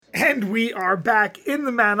And we are back in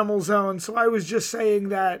the Manimal Zone. So I was just saying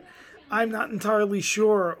that I'm not entirely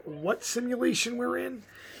sure what simulation we're in,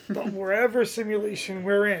 but wherever simulation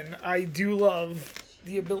we're in, I do love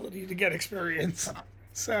the ability to get experience.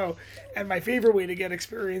 So, and my favorite way to get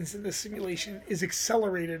experience in this simulation is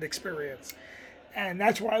accelerated experience. And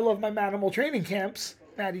that's why I love my Manimal training camps,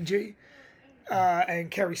 Maddie G and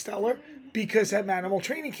Kerry Stellar, because at Manimal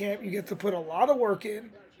training camp, you get to put a lot of work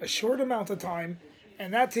in, a short amount of time,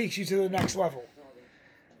 and that takes you to the next level.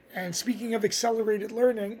 And speaking of accelerated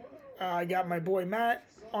learning, I got my boy Matt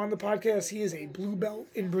on the podcast. He is a blue belt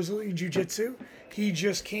in Brazilian Jiu-Jitsu. He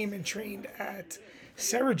just came and trained at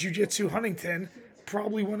Serra Jiu-Jitsu Huntington,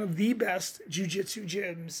 probably one of the best Jiu-Jitsu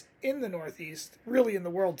gyms in the Northeast, really in the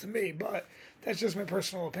world to me, but that's just my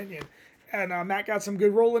personal opinion. And Matt got some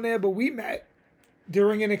good roll in there, but we met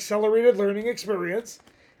during an accelerated learning experience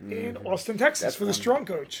in Austin, Texas. That's for the Strong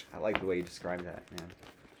Coach. I like the way you described that, man.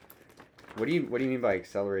 What do you mean by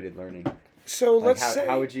accelerated learning? So let's say,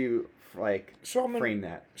 how would you frame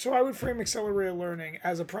that? So I would frame accelerated learning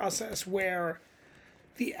as a process where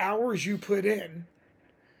the hours you put in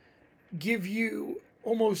give you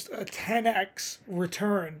almost a 10x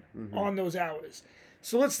return on those hours.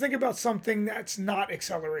 So let's think about something that's not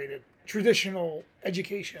accelerated, traditional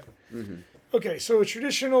education. Okay, so a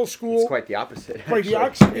traditional school... It's quite the opposite. Quite the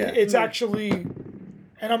opposite. Yeah. It's actually,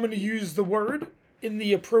 and I'm going to use the word in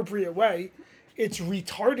the appropriate way, it's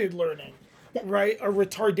retarded learning, right? A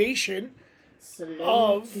retardation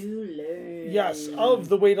of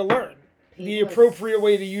the way to learn. The appropriate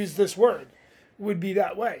way to use this word would be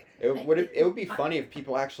that way. It would be funny if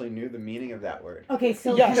people actually knew the meaning of that word. Okay,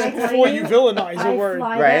 so before you villainize a word.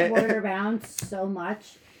 I fly that word around so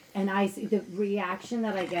much. And I see the reaction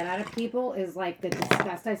that I get out of people is like the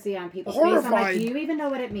disgust I see on people's face. I'm like, do you even know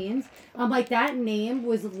what it means? I'm like, that name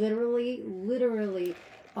was literally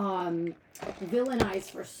villainized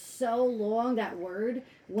for so long, that word.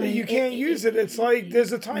 When you can't use it. It's like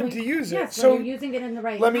there's a time to use it. Yes, so when you're using it in the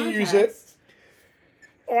right let context. me use it.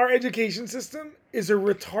 Our education system is a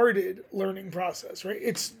retarded learning process, right?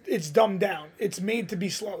 It's dumbed down. It's made to be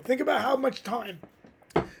slow. Think about how much time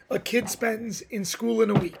a kid spends in school in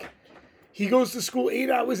a week. He goes to school 8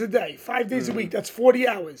 hours a day, 5 days a week. That's 40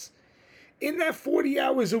 hours. In that 40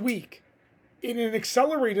 hours a week, in an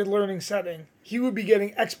accelerated learning setting, he would be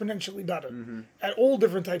getting exponentially better at all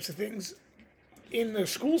different types of things. In the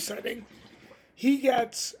school setting, he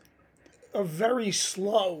gets a very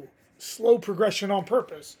slow progression on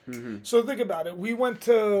purpose. So think about it. We went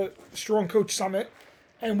to Strong Coach Summit,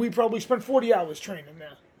 and we probably spent 40 hours training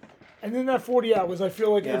there. And in that 40 hours, I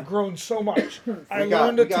feel like I've grown so much. I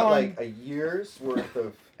learned a ton. We got like a year's worth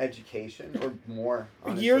of education, or more,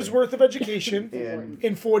 honestly. A year's worth of education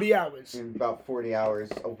in 40 hours. In about 40 hours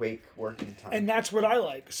awake working time. And that's what I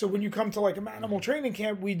like. So when you come to like a Manimal training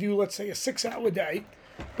camp, we do, let's say, a 6-hour day.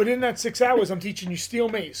 But in that 6 hours, I'm teaching you steel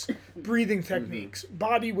mace, breathing techniques,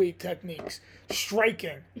 body weight techniques,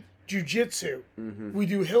 striking, jiu-jitsu. We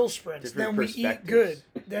do hill sprints. Then we eat good.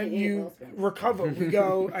 Then you recover. We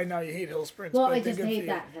go, I know you hate hill sprints. Well, I just hate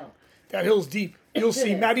that hill. That hill's deep. You'll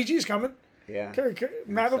see Maddie G's coming. Yeah.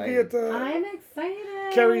 Matt will be at the... I'm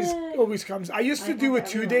excited. Kerry's always comes. I used to do a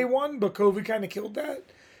 2-day one, but COVID kind of killed that.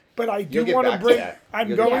 But I do want to bring...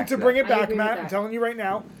 I'm going to bring it back, Matt. I'm telling you right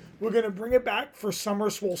now. We're going to bring it back for summer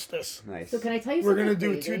solstice. Nice. So can I tell you We're something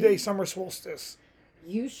going to do a 2-day summer solstice.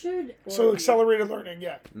 You should... So accelerated learning,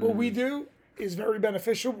 yeah. What we do is very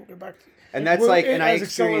beneficial. We'll get back to... And that's like... And I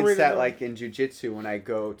experience that like in jiu-jitsu when I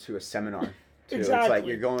go to a seminar. Too. Exactly. It's like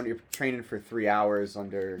you're training for 3 hours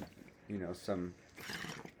under... some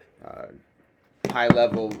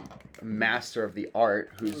high-level master of the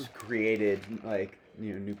art who's created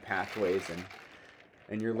new pathways,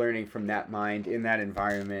 and you're learning from that mind in that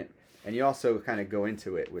environment, and you also kind of go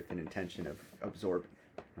into it with an intention of absorbing,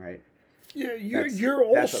 right? Yeah, you're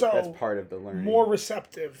also that's part of the learning. More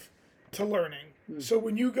receptive to learning. So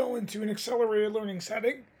when you go into an accelerated learning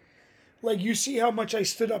setting, like you see how much I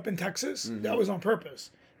stood up in Texas, that was on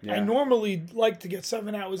purpose. Yeah. I normally like to get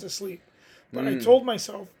 7 hours of sleep. But I told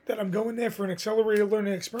myself that I'm going there for an accelerated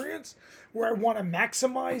learning experience where I want to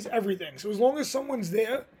maximize everything. So as long as someone's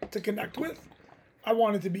there to connect with, I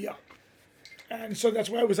wanted to be up. And so that's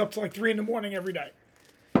why I was up to like 3 a.m. every day.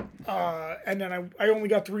 And then I only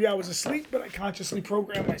got 3 hours of sleep, but I consciously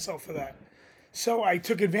programmed myself for that. So I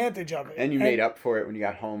took advantage of it. And you made up for it when you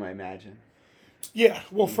got home, I imagine. Yeah.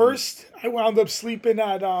 Well, first, I wound up sleeping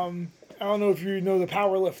at, I don't know if you know the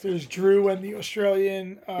powerlifters, Drew and the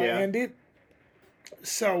Australian Andy.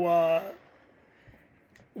 So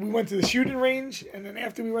we went to the shooting range, and then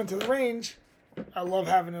after we went to the range, I love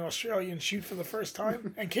having an Australian shoot for the first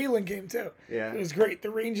time. And Kaylin came too. Yeah. It was great. The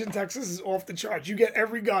range in Texas is off the charts. You get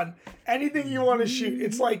every gun. Anything you want to shoot.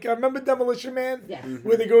 It's like, I remember Demolition Man? Yes.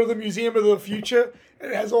 Where they go to the Museum of the Future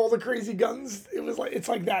and it has all the crazy guns. It's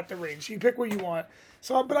like that, the range. You pick what you want.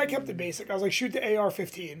 So, but I kept it basic. I was like, shoot the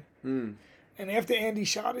AR-15. And after Andy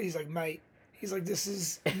shot it, he's like, mate. He's like, this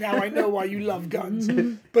is, now I know why you love guns.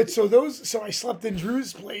 But so I slept in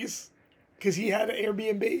Drew's place because he had an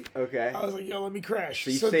Airbnb. Okay. I was like, yo, let me crash.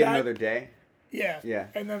 So you stayed another day? Yeah. Yeah.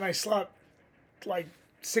 And then I slept like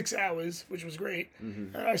 6 hours, which was great.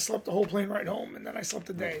 And I slept the whole plane ride home, and then I slept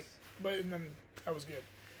a day. And then that was good.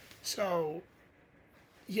 So,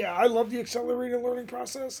 yeah, I love the accelerated learning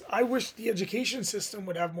process. I wish the education system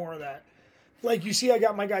would have more of that. Like, you see, I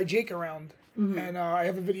got my guy Jake around. And I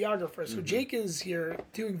have a videographer. So Jake is here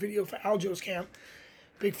doing video for Aljo's camp.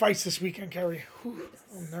 Big fights this weekend, Kerry. Whew,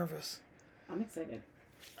 I'm nervous. I'm excited.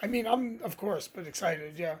 I mean, I'm, of course, but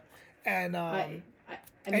excited, yeah. And I mean,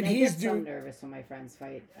 and I he's get so nervous when my friends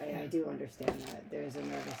fight. I do understand that there's a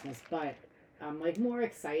nervousness, but I'm like more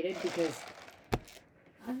excited because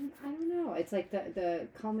I don't know. It's like the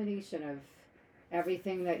culmination of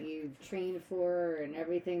everything that you've trained for and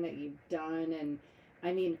everything that you've done, and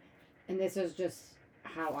I mean. And this is just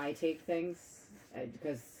how I take things,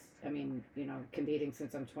 because I mean, you know, competing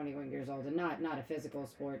since I'm 21 years old, and not a physical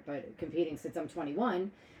sport, but competing since I'm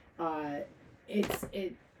 21, it's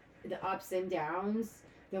the ups and downs,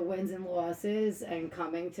 the wins and losses, and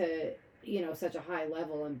coming to, you know, such a high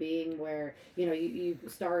level and being where, you know, you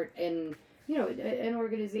start in, you know, an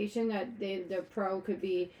organization that the pro could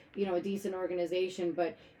be, you know, a decent organization,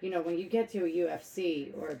 but you know, when you get to a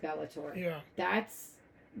UFC or a Bellator,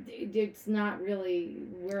 it's not really,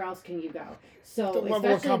 where else can you go? So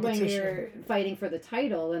especially when you're fighting for the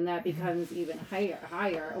title, and that becomes even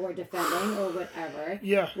higher, or defending, or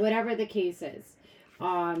whatever the case is.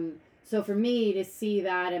 So for me to see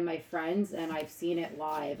that in my friends, and I've seen it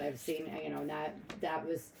live, I've seen, you know, that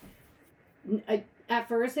was, at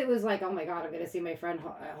first it was like, oh my God, I'm going to see my friend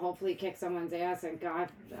hopefully kick someone's ass, and God,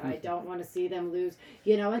 I don't want to see them lose,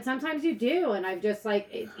 you know, and sometimes you do. And I've just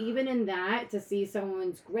like, even in that, to see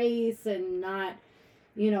someone's grace and not,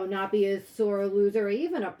 you know, not be a sore loser, or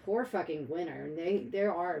even a poor fucking winner. And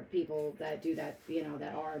there are people that do that, you know,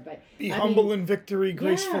 that are, but be humble in victory,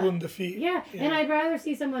 graceful in defeat. Yeah, and I'd rather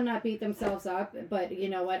see someone not beat themselves up, but you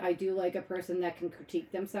know what? I do like a person that can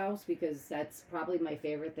critique themselves, because that's probably my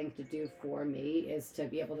favorite thing to do for me, is to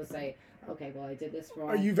be able to say, okay, well, I did this wrong.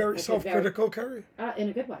 Are you very self-critical, Kerry? In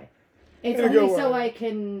a good way. It's only so I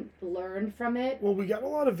can learn from it. Well, we got a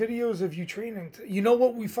lot of videos of you training. You know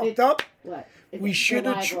what we fucked up? What? We should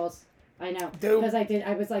have. I know, because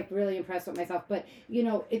I was like really impressed with myself. But you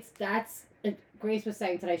know, Grace was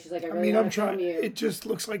saying today, she's like, I'm trying. It just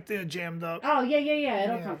looks like they're jammed up. Oh yeah.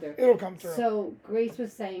 It'll come through. It'll come through. So Grace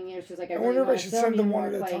was saying, you know, she's like, I wonder if I should send them one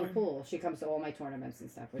at a playing time. Pool. She comes to all my tournaments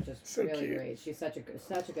and stuff, which is so really cute. great. She's such a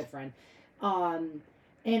good friend.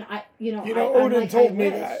 And I, you know, Odin told me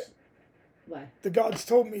that. What? The gods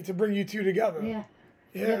told me to bring you two together. Yeah.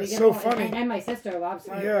 Yeah, it's so funny. And my sister loves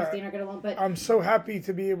her. Yeah. Christina get along, but I'm so happy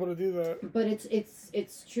to be able to do that. But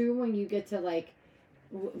it's true when you get to like,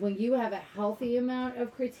 when you have a healthy amount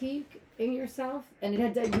of critique in yourself, and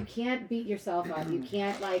you can't beat yourself up. You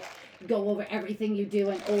can't like go over everything you do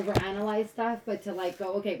and overanalyze stuff, but to like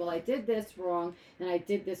go, okay, well, I did this wrong and I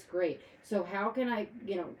did this great. So how can I,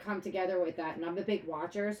 you know, come together with that? And I'm a big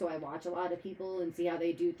watcher, so I watch a lot of people and see how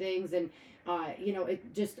they do things, and you know,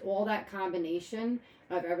 it just all that combination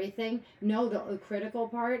of everything. No, the critical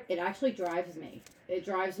part, it actually drives me. It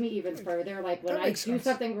drives me even further. Like when I do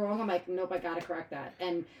something wrong, I'm like, nope, I gotta correct that,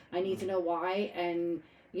 and I need to know why. And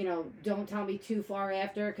you know, don't tell me too far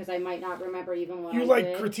after, because I might not remember even what I did. You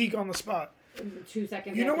like critique on the spot. 2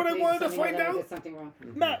 seconds. You know what I wanted to find out? I did something wrong.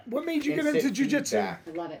 Matt, what made you get into jiu-jitsu? I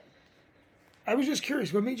love it. I was just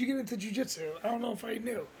curious. What made you get into jiu-jitsu? I don't know if I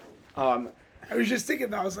knew. I was just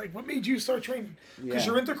thinking that. I was like, what made you start training? Because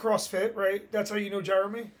you're into CrossFit, right? That's how you know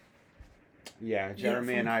Jeremy? Yeah,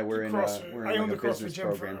 Jeremy and I were in a business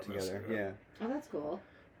program together. Yeah. Oh, that's cool.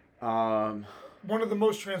 One of the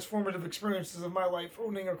most transformative experiences of my life,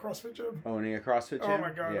 owning a CrossFit gym. Oh my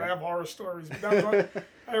God, I have horror stories. But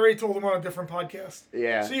I already told them on a different podcast.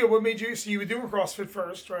 Yeah. So what made you? So you were doing CrossFit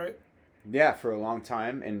first, right? Yeah, for a long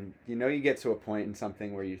time, and you know, you get to a point in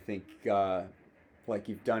something where you think like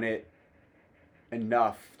you've done it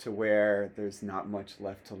enough to where there's not much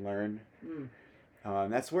left to learn.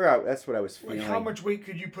 That's what I was feeling. Like, how much weight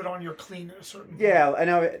could you put on your clean at a certain point? Yeah, I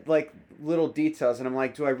know, like little details, and I'm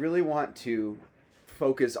like, do I really want to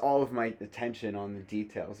focus all of my attention on the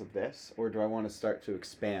details of this, or do I want to start to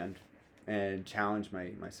expand and challenge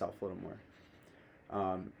myself a little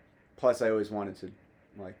more. Plus, I always wanted to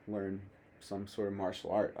like learn some sort of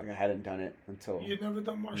martial art. Like I hadn't done it until You'd never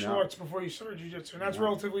done martial No. arts before you started jiu-jitsu, and that's No.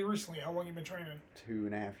 relatively recently. How long you been training?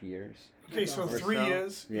 2.5 years. Okay, so Or 3 so.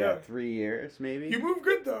 years. Yeah, 3 years maybe. You move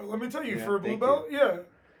good though. Let me tell you, Yeah, for a blue thank belt, yeah,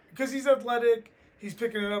 because he's athletic. He's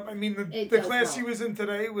picking it up. I mean, the It the does class help. he was in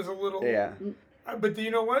today was a little. Yeah. But do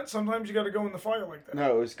you know what? Sometimes you got to go in the fire like that.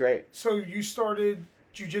 No, it was great. So you started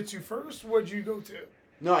jiu-jitsu first. What'd you go to?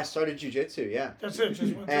 No, I started jiu-jitsu, yeah. That's it.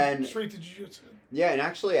 Just went And- straight to jiu-jitsu. Yeah, and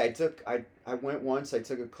actually I went once, I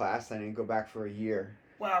took a class, I didn't go back for a year.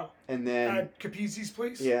 Wow. And then At Capizzi's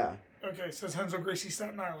place. yeah, Okay, says Henzo Gracie,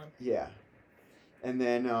 Staten Island. yeah. And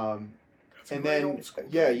then That's a and great then old school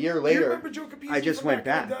yeah, a guy. year Do you later remember Joe Capizzi I just from went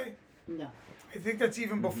back in the back. day? No, I think that's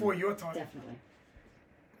even before your time. definitely.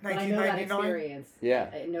 But I know that 1999. experience. Yeah.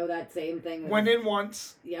 I know that same thing. Went in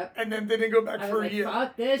once Yep. and then didn't go back I was for a like, year.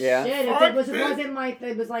 fuck this Yeah. shit. Fuck If it this. wasn't like,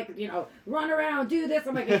 it was like, run around, do this.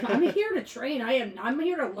 I'm like, I'm here to train. I'm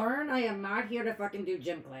here to learn. I am not here to fucking do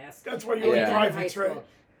gym class. That's why I you did went Yeah. that in high privates, right? school.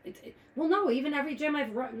 Well, no, even every gym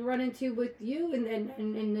I've run into with you, and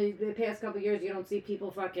in the past couple of years, you don't see people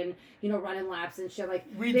fucking, running laps and shit. Like,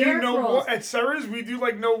 We bear do no crawls. at Sarah's. We do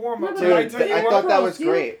like no warm ups. No, Dude, but I tell you I what, thought that was Dude.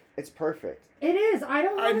 great. It's perfect. It is. I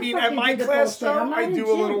don't I want to mean, at fucking my do the class bullshit. I'm though, not I in do a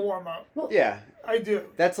gym. little warm up. Yeah. I do.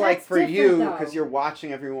 That's like That's for different, you though. because you're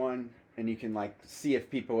watching everyone and you can like see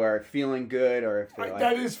if people are feeling good or if they're like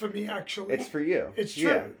That is for me actually. it's for you. It's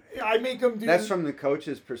Yeah. true. I make them do. That's from the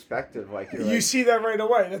coach's perspective. Like you're You like, see that right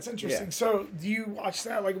away. That's interesting. Yeah. So, do you watch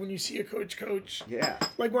that? Like when you see a coach? yeah,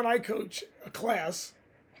 Like when I coach a class,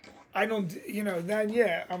 I don't. Then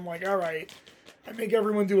yeah, I'm like, all right. I make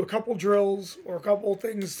everyone do a couple drills or a couple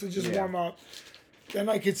things to just Yeah. warm up. Then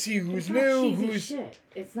I could see who's It's not new, cheesy who's. shit.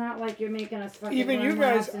 It's not like you're making us fucking Even run you guys,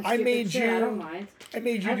 laps and I stupid made shit. I you- don't mind. I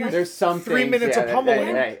made you I do. like- there's some 3 things, minutes yeah, of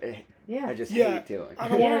pummeling. Yeah. I just Yeah. hate doing. I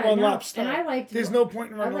don't want to run no. laps. And though. I liked. There's no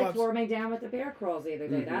point in I running liked laps. warming down with the bear crawls the other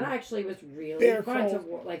day. That actually was really Bear fun crawls.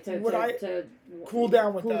 to Would I to cool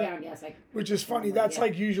down with cool that? down. Yes, Which is funny. Oh, That's yeah.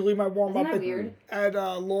 like usually my warm Isn't up that weird? at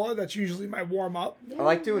law. That's usually my warm up. I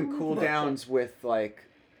like doing cool But- downs with like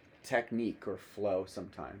technique or flow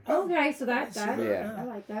sometimes. Okay, so that Yeah. I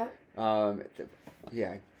like that.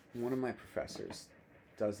 Yeah, one of my professors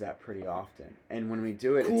does that pretty often, and when we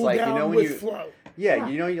do it, Cool it's like down when with you flow. yeah,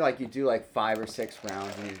 you do like 5 or 6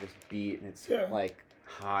 rounds and you just beat and it's Yeah. like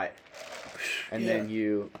hot, and Yeah. then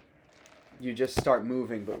you just start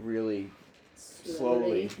moving, but really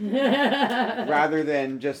slowly, Rather rather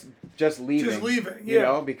than just leaving. Just leaving, You yeah.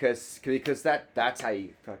 know, because that's how you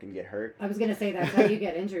fucking get hurt. I was gonna say that's how you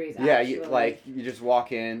get injuries. Yeah, actually. you just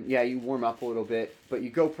walk in. Yeah, you warm up a little bit, but you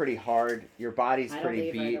go pretty hard. Your body's I don't pretty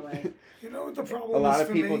leave beat. right away. You know what the problem A lot is of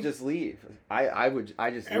for people me? just leave. I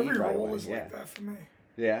just Every leave right role away. is Yeah, like that for me.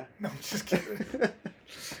 yeah. No, I'm just kidding.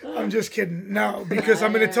 I'm just kidding. No, because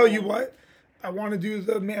I'm going to tell you what. I want to do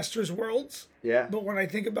the Masters Worlds, Yeah. but when I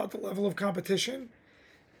think about the level of competition,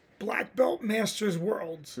 Black Belt Masters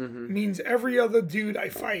Worlds Mm-hmm. means every other dude I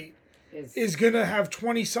fight is going to have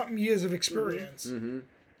 20-something years of experience, Mm-hmm.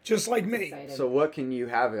 just like me. excited. So what can you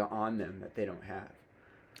have on them that they don't have?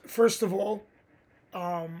 First of all,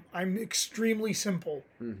 I'm extremely simple,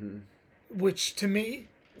 Mm-hmm. which to me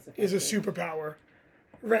is a superpower,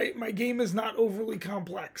 right? My game is not overly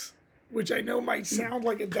complex, which I know might sound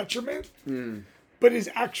like a detriment, but is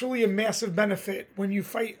actually a massive benefit when you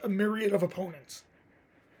fight a myriad of opponents.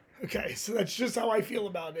 Okay, so that's just how I feel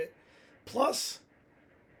about it. Plus,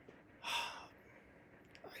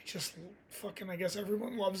 I guess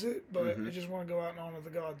everyone loves it, but I just want to go out and honor the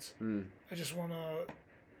gods. I just want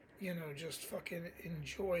to, just fucking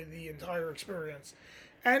enjoy the entire experience.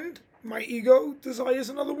 And my ego desires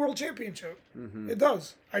another world championship. It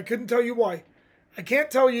does. I couldn't tell you why. I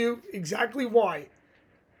can't tell you exactly why,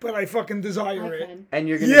 but I fucking desire I it. can. And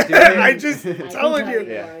you're gonna do it. Yeah, I just I can telling tell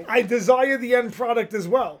you. Yeah. I desire the end product as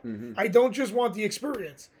well. Mm-hmm. I don't just want the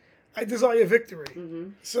experience. I desire victory. Mm-hmm.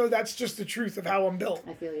 So that's just the truth of how I'm built.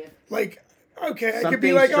 I feel you. Like, okay, I could Something's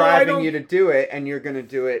be like, I driving don't. you to do it, and you're gonna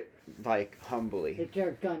do it like humbly. If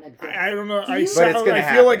you're gonna do it. I don't know. Do I you- But it's sound, gonna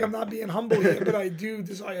I feel like happen. I'm not being humble here, but I do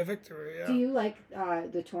desire victory. Yeah. Do you like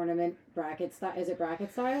the tournament bracket style? Is it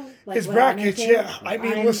bracket style? Like It's what I'm brackets, into? yeah. I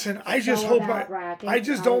mean, I'm listen, I just so hope about brackets. I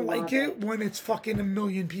just don't love like it when it's fucking a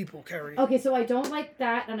million people, Kerry. Okay, so I don't like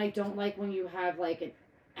that, and I don't like when you have like an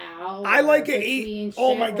hour. I like it between 8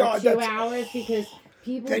 oh shit my or God, 2 that's- hours because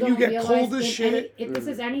people Then don't you get realize cold as in shit. If this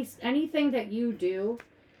is anything that you do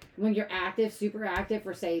when you're active, super active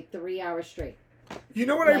for say 3 hours straight. You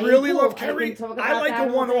know what I Play really pool. love, I Kerry? can talk I about like that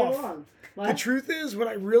a all day one-off. long. The What? truth is, what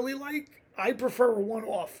I really like, I prefer a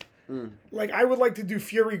one-off. Like, I would like to do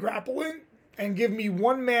Fury grappling and give me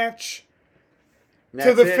one match to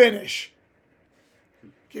That's the it. finish.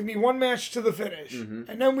 Give me one match to the finish. Mm-hmm.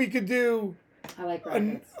 And then we could do I like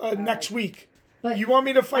brackets. next week. But You want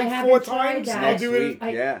me to I fight haven't 4 tried times? that. I'll Next do it. week, I-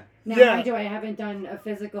 yeah. Now, Yeah. mind you, I haven't done a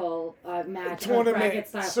physical match Tournament, bracket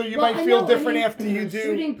style. so you Well, might I feel know, different I mean, after you do-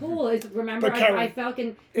 Shooting pool is, remember, But Carrie, I Falcon.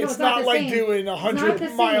 No, It's it's not the like same. doing It's not 100 the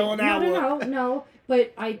same. mile an hour. No.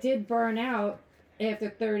 But I did burn out after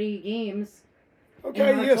 30 games.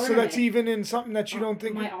 Okay, in our yeah, so tournament. that's even in something that you don't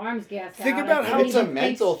think. My arms gassed Think out. about I how couldn't it's a even think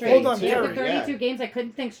mental straight. Hold on, thing, Carrie. too. After 32 Yeah. games, I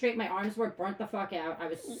couldn't think straight. My arms were burnt the fuck out. I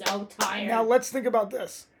was so tired. Now let's think about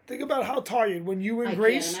this. Think about how tired when you and I can't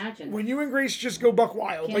Grace, imagine. when you and Grace just go buck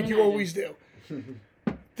wild Can't like you imagine. always do.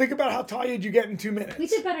 Think about how tired you get in 2 minutes. we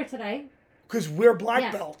did better today. Because we're black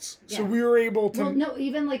Yes. belts, so Yeah. we were able to Well, no,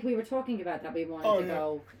 even like we were talking about that, we wanted to yeah.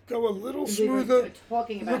 go. go a little We were smoother.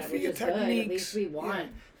 talking about Look it, for which your is good. At techniques. least we won.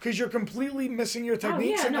 Because you're completely missing your Oh,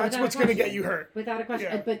 techniques, yeah, and no, that's without what's a going to get question. you hurt. Without a question.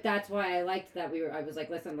 Yeah. But that's why I liked that I was like,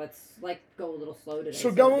 listen, let's like go a little slow today. So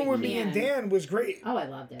that going we with me and can. Dan was great Oh, I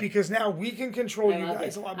loved it. because now we can control I you loved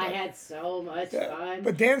guys it. a lot I better. had so much Yeah. fun.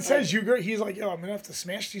 But Dan says Like- he's like, yo, I'm gonna have to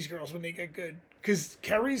smash these girls when they get good. Because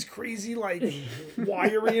Kerry's crazy, like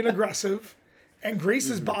wiry and aggressive, and Grace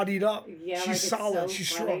is bodied up. Yeah, she's like, it's solid. so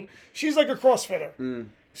She's funny. strong. She's like a CrossFitter.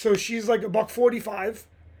 So she's like a $145.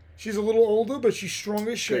 She's a little older, but she's strong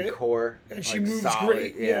as shit. Good core. And she like, moves solid,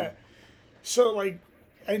 great. Yeah. So like,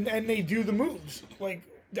 and they do the moves. Like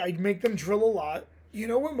I make them drill a lot. You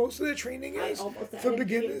know what most of their training I is almost for had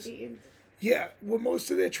beginners? PhD. Yeah, what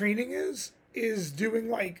most of their training is doing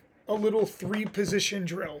like a little 3-position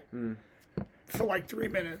drill for like 3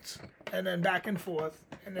 minutes, and then back and forth,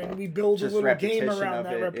 and then we build Just a little game repetition around of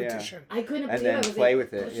that it, yeah. repetition. I couldn't And believe then I was play able with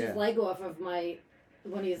to it, push yeah. his leg off of my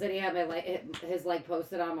when he said he had my his leg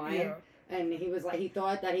posted on mine. Yeah. And he was like, he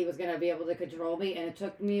thought that he was gonna be able to control me, and it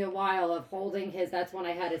took me a while of holding his. That's when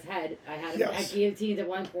I had his head. I had him Yes. I guillotined at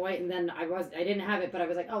one point, and then I didn't have it, but I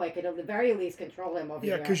was like, oh, I could at the very least control him over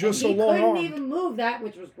Yeah, here. 'cause you're And so he long-armed. couldn't even move that,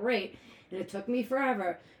 which was great, and it took me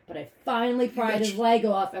forever. But I finally pried his you- leg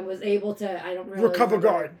off and was able to. I don't really Recover remember.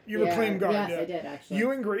 guard. You reclaim guard, Yes, yeah. I did actually.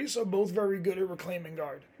 You and Grace are both very good at reclaiming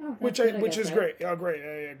guard, Oh, that's which good, which guess, is right? great. Yeah, great.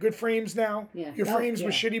 Yeah. Good frames now. Yeah. Your Oh, frames were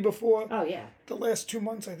yeah. shitty before. Oh yeah. The last 2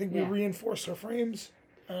 months, I think we Yeah. reinforced our frames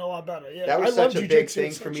and a lot better. Yeah, That was I love such a big jiu-jitsu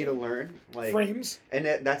thing for me to section. learn. Like Frames. And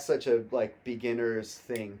that's such a like beginner's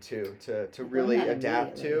thing too to really that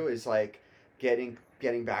adapt to immediately. is like getting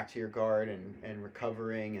back to your guard and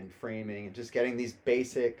recovering and framing and just getting these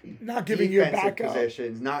basic Not giving your defensive back up.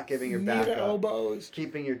 positions, not giving your Knee back to up, elbows.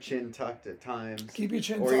 keeping your chin tucked at times, Keep your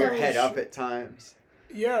chin or your tucked. head up at times.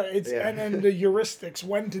 Yeah, it's Yeah. and then the heuristics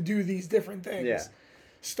when to do these different things Yeah.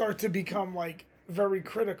 start to become like very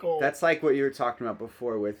critical. That's like what you were talking about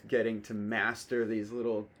before with getting to master these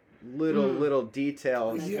little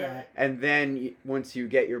details. That's Yeah. right. And then once you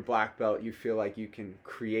get your black belt, you feel like you can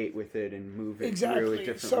create with it and move it through Exactly. in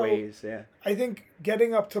different So- ways. Yeah. I think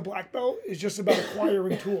getting up to black belt is just about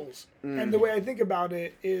acquiring tools. And the way I think about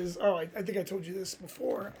it is, I think I told you this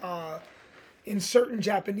before. In certain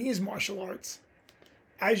Japanese martial arts,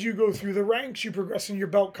 as you go through the ranks, you progress in your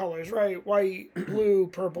belt colors, right? White, blue,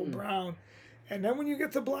 purple, brown. And then when you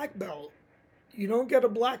get to black belt, you don't get a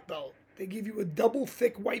black belt. They give you a double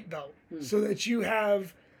thick white belt so that you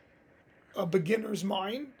have a beginner's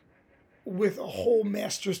mind with a whole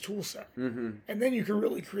master's tool set. And then you can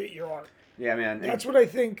really create your art. Yeah, man. That's what I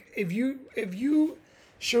think. If you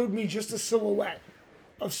showed me just a silhouette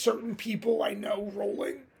of certain people I know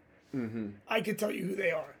rolling, I could tell you who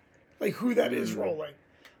they are, like who that is rolling.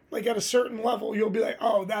 Like at a certain level, you'll be like,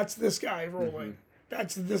 oh, that's this guy rolling.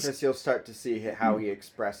 That's this Because you'll start to see how he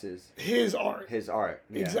expresses his art. his art.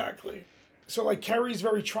 Yeah. Exactly. So like Carrie's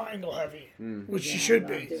very triangle heavy, which she Yeah, should I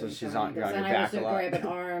be. love doing So she's on triangles. your And I back was a lot. grabbing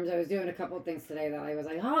arms. I was doing a couple of things today that I was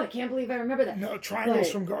like, oh, I can't believe I remember that. No triangles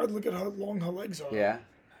But- from guard. Look at how long her legs are. Yeah.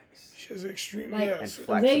 She has extreme. Like, Yes.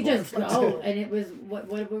 flexible. they just Flexible. go, and it was what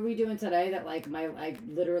were we doing today? That like I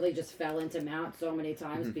literally just fell into mount so many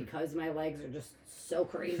times because my legs are just so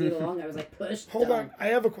crazy long. I was like pushed. Hold down. on, I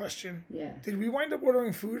have a question. Yeah. Did we wind up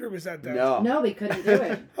ordering food or was that dead? No. No, we couldn't do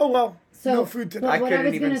it. Oh well, So- no food today. but I what I couldn't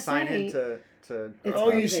was even gonna sign say- in to It's Oh,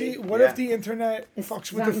 you crazy. see, what Yeah. if the internet It's-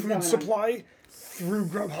 fucks with the something's food going on. supply through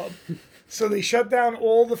Grubhub? So they shut down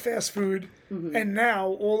all the fast food, Mm-hmm. and now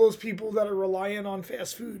all those people that are relying on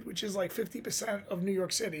fast food, which is like 50% of New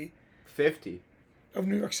York City, 50.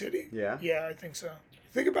 Yeah, I think so.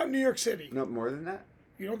 Think about New York City. No, more than that?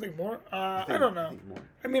 You don't think more? I think- don't know. think more.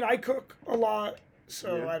 I mean, I cook a lot,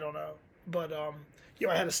 so Yeah. I don't know. But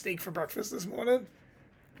I had a steak for breakfast this morning.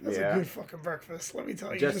 That's Yeah. a good fucking breakfast. Let me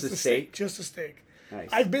tell you. Just a steak? Just a steak. Nice.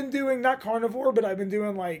 I've been doing not carnivore, but I've been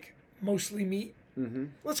doing like mostly meat. Mm-hmm.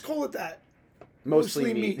 Let's call it that.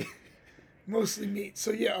 Mostly meat. Mostly meat.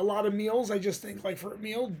 So yeah, a lot of meals. I just think like for a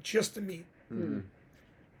meal, just the meat. Mm-hmm.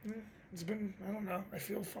 It's been, I don't know. I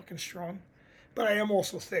feel fucking strong. But I am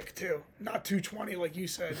also thick too. Not 220 like you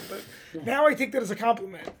said. But now I take that as a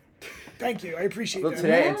compliment. Thank you. I appreciate Well,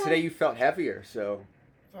 that. today you felt heavier, so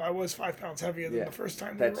So I was 5 pounds heavier than the first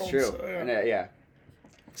time we that's rolled. true. So, yeah. And, yeah.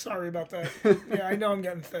 Sorry about that. Yeah, I know I'm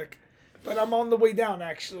getting thick. But I'm on the way down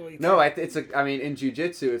actually. No, I mean, in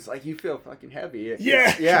jiu-jitsu, it's like you feel fucking heavy.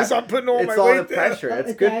 Yeah, because I'm putting all it's my all weight the pressure. there.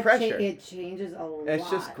 It's good pressure. It changes a lot. It's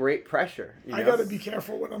just great pressure. You know? I gotta be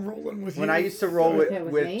careful when I'm rolling with you. When I used to roll with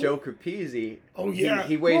with me? Joe Capizzi, Oh, yeah.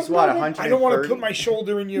 he weighs Well, what, no, but- 130? I don't want to put my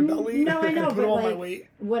shoulder in your belly No, I know, and put but all my like, weight.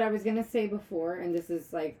 what I was gonna say before, and this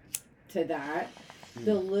is like to that,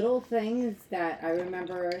 the little things that I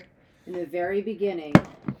remember in the very beginning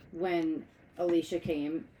when Alicia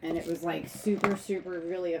came, and it was like super, super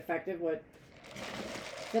really effective. What?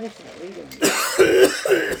 Finish it. What are you doing?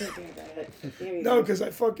 Thinking about it. There you No, go. because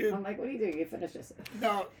I fucking... I'm like, what are you doing? You finish this.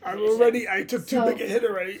 No, I took too So- big a hit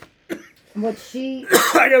already. What she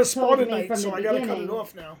I got a spot told me tonight, from so the I gotta cut beginning it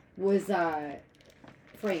off now. was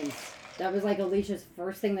frames. That was like Alicia's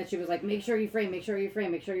first thing that she was like, make sure you frame, make sure you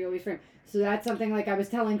frame, make sure you always frame. So that's something like I was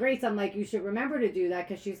telling Grace, I'm like, you should remember to do that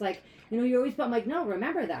because she's like, you always, but I'm like, no,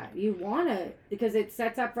 remember that. You want to, because it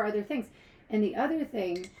sets up for other things. And the other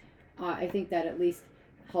thing, I think that at least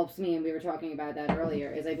helps me, and we were talking about that earlier,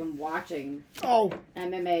 is I've been watching Oh,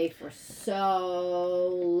 MMA for so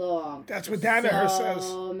long. that's what Danaher says.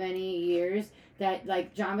 So many years that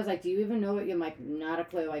like John was like, do you even know what you're like? Not a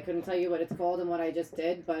clue. I couldn't tell you what it's called and what I just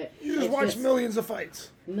did, but You just it's watch millions of fights.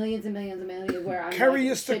 millions and millions and millions. Where I'm Kerry like,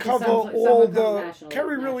 used to shit, cover sounds like all someone the. comes national-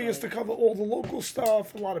 Kerry really used to naturally. cover all the local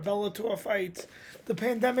stuff. A lot of Bellator fights. The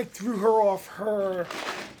pandemic threw her off her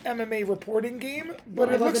MMA reporting game, but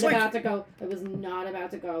I it looks wasn't like about to go. I was not about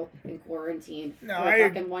to go in quarantine No, for I- a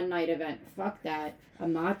fucking one night event. Fuck that.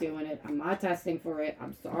 I'm not doing it. I'm not testing for it.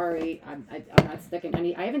 I'm sorry. I'm not sticking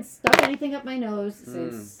any. I haven't stuck anything up my nose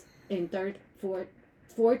since in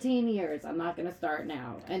 14 years. I'm not gonna start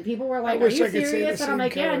now. And people were like, "Are wish you I could say serious?" the And I'm same,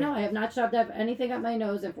 like, "Yeah, Kerry. no, I have not shoved up anything up my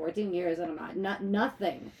nose in 14 years, and I'm not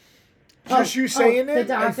nothing." just you saying the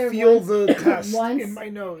it, I doctor feel once- the test once- in my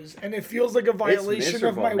nose, and it feels like a violation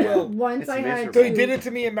of miserable, my man. will. Once It's I had miserable. They to- did it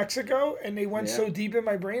to me in Mexico, and they went Yeah. so deep in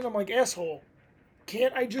my brain. I'm like, asshole,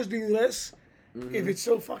 can't I just do this? If it's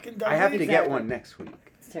so fucking dumb, I have to get Exactly. one next week.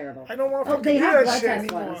 It's terrible. I don't want to Oh, fucking they do have that blood shit test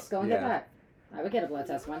anymore. ones. Go and Yeah. get that. I would get a blood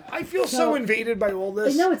test one. I feel so So- invaded by all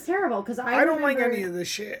this. No, it's terrible because I don't like remember- any of this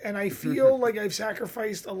shit, and I feel like I've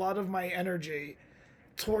sacrificed a lot of my energy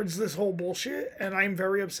towards this whole bullshit, and I'm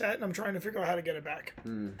very upset, and I'm trying to figure out how to get it back.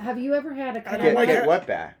 Have you ever had a I don't Get, like get it. what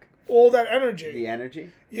back? All that energy. The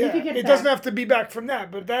energy? Yeah, could get it it doesn't back. have to be back from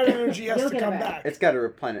that, but that energy has You'll to get it come back. back. It's got to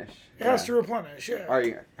replenish. It has to replenish. Yeah, How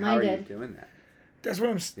Mine are you did. doing that? that's what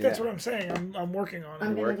I'm. That's Yeah. what I'm saying. I'm working on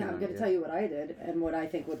I'm it. gonna working on it, yeah. tell you what I did and what I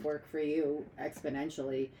think would work for you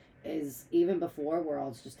exponentially is even before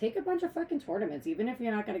Worlds, just take a bunch of fucking tournaments, even if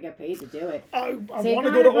you're not gonna get paid to do it. I Take want to on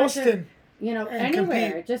go a to bunch of- Austin. And compete.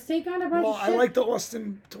 anywhere, just take on a bunch Well, of I shit. like the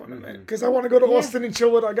Austin tournament because I want to go to Yeah. Austin and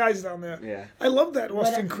chill with our guys down there. Yeah. I love that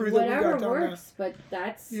Austin crew that we whatever got down there. works, but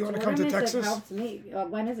that's You wanna come to tournaments that Texas? helped me.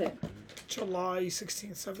 When is it? July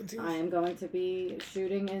 16th, 17th. I am going to be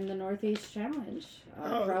shooting in the Northeast Challenge,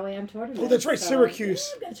 Oh. Pro-Am tournament. Oh, that's right, So, Syracuse.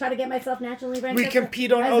 yeah, I'm gonna try to get myself naturally ranked. We as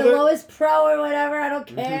compete on as other- the lowest pro or whatever. I don't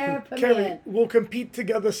care. Put me Kerry, in. we'll compete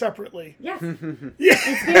together separately. Yes, in Yeah.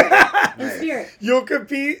 spirit. In spirit. You'll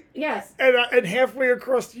compete, Yes. and halfway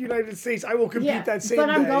across the United States, I will compete Yeah, that same but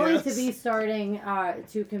I'm day, going yes. to be starting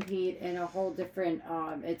to compete in a whole different.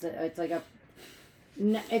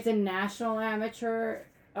 It's a national amateur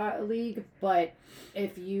league, but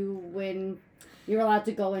if you win, you're allowed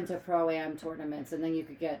to go into pro-am tournaments, and then you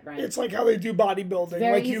could get ranked. It's like how they do bodybuilding.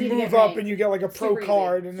 very Like you easy to move get up ranked. and you get like a pro Super easy.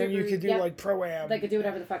 card, and then Super you could do easy. Yep. like pro-am. I could do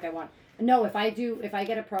whatever the fuck I want. No, if I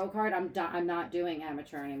get a pro card, I'm not doing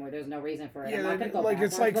amateur anymore. There's no reason for it. Yeah, I'm not gonna go like,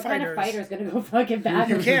 it's backwards. like what kind of fighters. fighter's gonna go fucking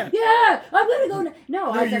backwards? can't. Yeah, I'm gonna go.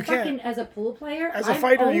 No, as you a fucking can't. as a pool player, As a I'm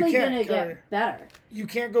fighter, you only can't, gonna Kerry. get better. You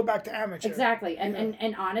can't go back to amateur. Exactly, and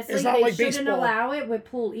honestly, It's not they like shouldn't baseball. allow it with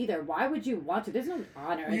pool either. Why would you want to? There's no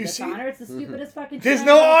honor in You see- dishonor. It's the stupidest fucking. There's shit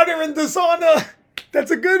no ever. honor and dishonor.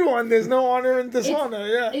 That's a good one. There's no honor and dishonor.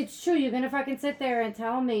 Yeah. It's true. You're gonna fucking sit there and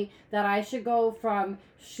tell me that I should go from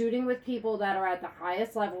shooting with people that are at the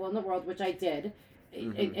highest level in the world, which I did,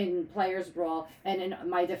 in Players Brawl. And in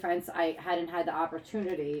my defense, I hadn't had the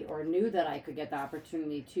opportunity or knew that I could get the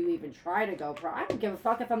opportunity to even try to go pro. I don't give a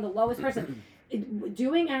fuck if I'm the lowest person.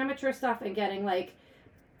 Doing amateur stuff and getting like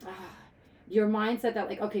your mindset that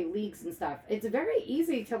like, okay, leagues and stuff, it's very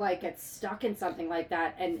easy to like get stuck in something like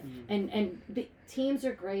that. And the teams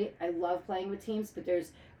are great. I love playing with teams, but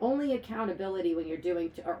there's only accountability when you're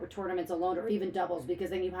doing tournaments alone or even doubles, because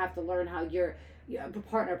then you have to learn how your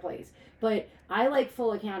partner plays. But I like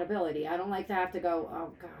full accountability. I don't like to have to go,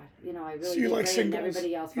 oh God, you know, I really So you like great and singles?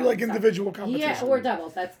 everybody else. You like fucking individual sucks. competition? Yeah, or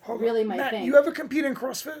doubles. That's Hold really on. my Matt, thing. you ever compete in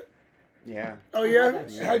CrossFit? Yeah. Oh I yeah? love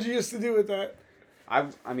that shit. How'd you used to do with that?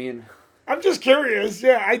 I mean, I'm just curious.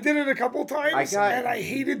 Yeah, I did it a couple times, I and I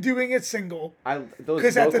hated doing it single. those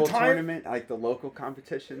 'Cause at the local time- tournament, like the local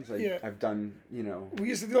competitions, like Yeah. I've done, you know, We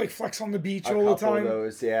used to do like flex on the beach a all the couple time. of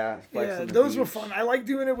those. Yeah. Flex Yeah, on the those were beach. fun. I like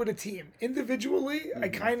doing it with a team. Individually, I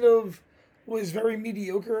Mm-hmm. kind of was very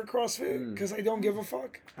mediocre at CrossFit because I don't give a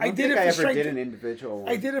fuck. I don't did think it I for ever strength. did an individual.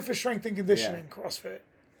 I did it for strength and conditioning CrossFit.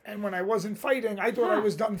 And when I wasn't fighting, I thought I Huh.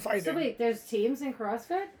 was done fighting. So wait, there's teams in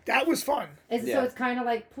CrossFit? That was fun. So Yeah. it's kind of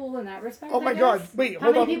like pool in that respect. Oh my I guess? God, wait, How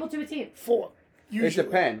hold many on. people to a team? 4. It Usually.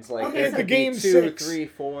 depends. Like Okay, it so- could The be game's 2, 6. 3,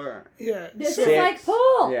 4. Yeah. This so- is like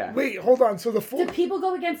pool. Yeah. Wait, hold on. So the 4. Do people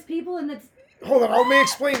go against people and it's Hold on, let me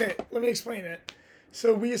explain it.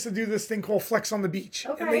 So we used to do this thing called Flex on the Beach.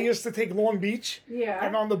 And they Okay. used to take Long Beach. yeah.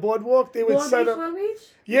 And on the boardwalk, they would Long set Beach, up. Long Beach.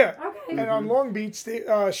 Yeah. Okay. And on Long Beach, they,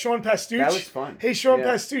 Sean Pastuch. That was fun. Hey, Sean Yeah.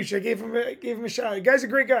 Pastuch. I gave him a shout. The guy's a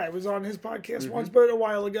great guy. I was on his podcast Mm-hmm. once, but a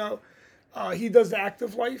while ago. He does the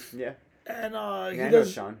Active Life. Yeah. And Yeah, he I know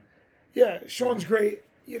does. Sean. Yeah, Sean's great.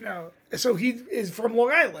 You know, so he is from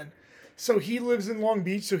Long Island. So he lives in Long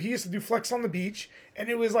Beach. So he used to do Flex on the Beach, and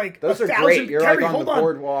it was like Those are 1,000. great. You're Kerry, like on hold the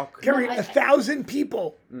boardwalk. Kerry, No, I- 1,000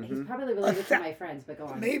 people. He's probably related to my friends, but go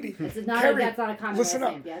on. Maybe. It's not. Kerry, That's not a common listen last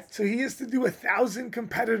up. name. Yes. So he used to do 1,000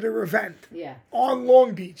 competitor event Yeah, on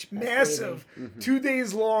Long Beach, massive, Mm-hmm. 2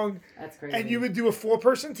 days long, that's crazy. and you would do a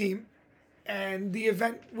 4-person team, and the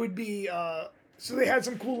event would be. So they had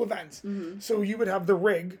some cool events. Mm-hmm. So you would have the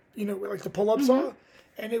rig, you know, where like the pull-ups are,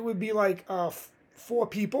 and it would be like 4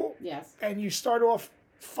 people, Yes. and you start off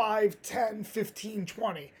 5, 10, 15,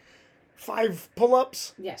 20. 5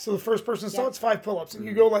 pull-ups. Yeah. So the first person Yeah. starts 5 pull-ups, and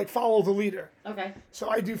you go like follow the leader. Okay. So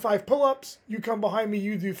I do 5 pull-ups. You come behind me.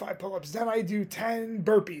 You do 5 pull-ups. Then I do 10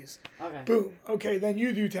 burpees. Okay. Boom. Okay. Then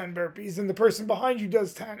you do 10 burpees, and the person behind you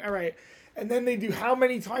does 10. All right. And then they do how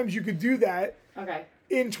many times you could do that Okay.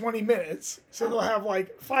 in 20 minutes. So they'll have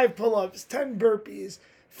like 5 pull-ups, 10 burpees,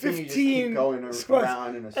 And you 15 just keep going squats,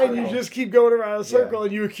 around in a and you circle. just keep going around a circle, Yeah.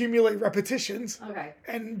 and you accumulate repetitions. Okay.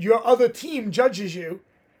 And your other team judges you.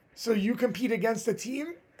 So you compete against the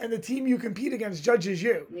team, and the team you compete against judges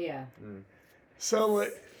you. Yeah. So,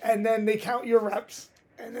 and then they count your reps,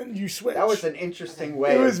 and then you switch. That was an interesting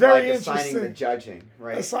way It was of very like assigning the interesting. judging,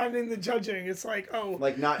 right? assigning the judging. It's like, oh,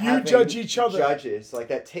 Like not you having judge each other. judges. Like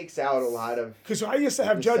that takes out a lot of. Because I used to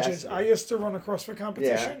have judges. necessity. I used to run a CrossFit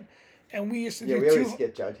competition, and we used to Yeah, do we always two.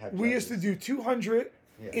 get judges. We used to do 200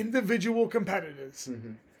 Yeah. individual competitors.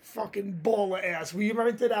 Mhm. Fucking ball of ass. We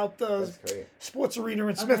rented out the That's great. sports arena in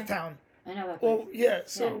Okay. Smithtown. I know that. Well, yeah.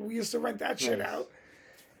 So Yeah. we used to rent that shit Nice. out.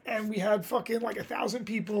 And we had fucking like 1,000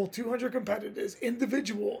 people, 200 competitors,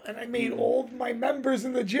 individual. And I made all my members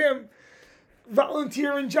in the gym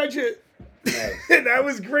volunteer and judge it. Nice. And that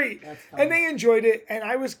was great. That's fun. And they enjoyed it. And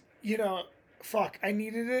I was, you know, fuck, I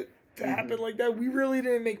needed it to happen like that. We really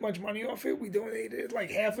didn't make much money off it. We donated like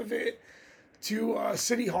half of it to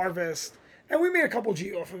City Harvest. And we made a couple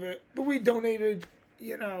G off of it. But we donated,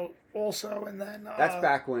 you know, also. And then. That's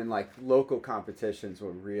back when like local competitions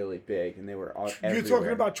were really big and they were all You're everywhere.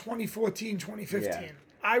 talking about 2014, 2015. Yeah.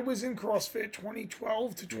 I was in CrossFit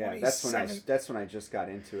 2012 to Yeah, 27. that's when I just got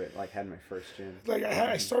into it. Like had my first gym. Like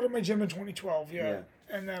I started my gym in 2012, yeah. Yeah.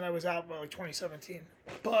 And then I was out by like 2017.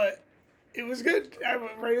 But it was good. I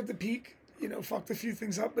went right at the peak. You know, fucked a few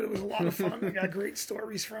things up, but it was a lot of fun. I got great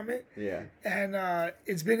stories from it. Yeah. And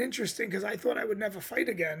it's been interesting because I thought I would never fight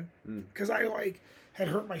again because I like had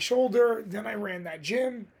hurt my shoulder. Then I ran that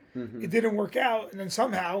gym. It didn't work out, and then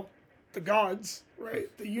somehow the gods,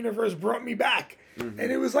 right, the universe brought me back, and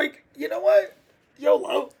it was like, you know what,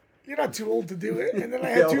 YOLO. You're not too old to do it. And then I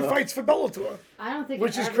had 2 YOLO. fights for Bellator. I don't think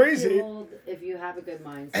Which you're is ever crazy. too old if you have a good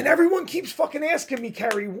mindset. And everyone keeps fucking asking me,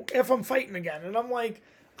 Carrie, if I'm fighting again. And I'm like,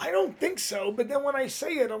 I don't think so. But then when I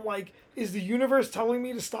say it, I'm like, is the universe telling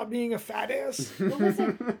me to stop being a fat ass? Well,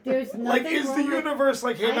 listen, there's nothing Like, is the wrong with- universe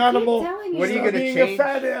like, hey, I keep animal, telling you. What are you stop gonna being change? a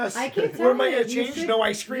fat ass? I keep What am I telling gonna you, you change? should- No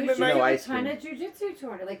ice cream You at should night? No do a ice ton cream. of jujitsu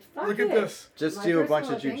tournament. Like, fuck Look it. at this. Just My do a bunch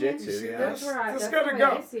personal of opinion. jujitsu. See Yeah. That's where I, This that's gotta the way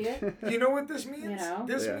go. I see it. You know what this means? You know?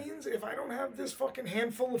 This Yeah. means if I don't have this fucking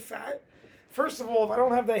handful of fat, first of all, if I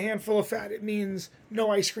don't have that handful of fat, it means no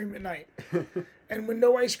ice cream at night. And when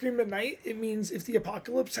no ice cream at night, it means if the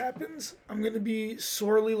apocalypse happens, I'm going to be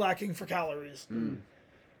sorely lacking for calories.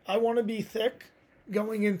 I want to be thick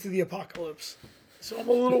going into the apocalypse. So I'm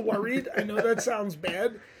a little worried. I know that sounds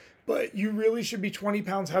bad, but you really should be 20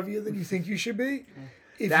 pounds heavier than you think you should be.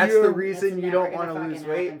 If That's you're- the reason That's you never don't want to gonna lose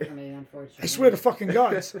fucking weight. happen for me, unfortunately. I swear to fucking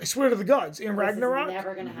gods. I swear to the gods. In This is Ragnarok,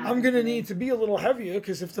 never gonna happen I'm going to for me. need to be a little heavier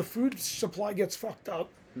because if the food supply gets fucked up,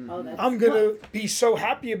 Oh, that's I'm going to be so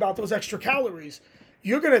happy about those extra calories.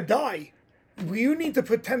 You're going to die. You need to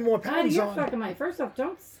put 10 more God, pounds you're on. fucking my. First off,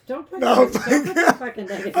 don't put No, don't put the fucking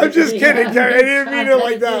negativity. I'm just kidding, on Carrie. I me, didn't mean John it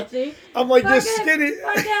like that. Petrucci. I'm like, you're Fuck it. skinny.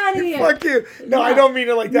 Fuck outta here. Fuck you. No, I No. don't mean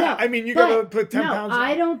it like that. No, I mean, you but- got to put 10 no, pounds on.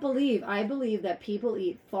 I don't believe. I believe that people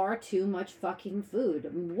eat far too much fucking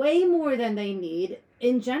food, way more than they need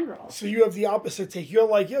in general. So you have the opposite take. You're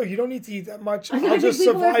like, yo, you don't need to eat that much. I I'll think just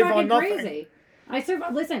people are survive on fucking nothing. crazy. I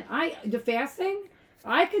survive. Listen, the fasting.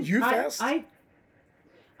 I could. You fast?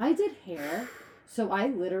 I did hair. So I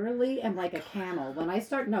literally am like a camel. When I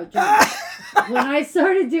start, no, John, when I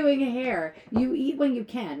started doing hair, you eat when you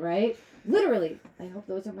can, right? Literally. I hope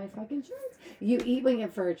those are my fucking shorts. You eat when you're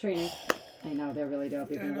for training. I know, they're really dope.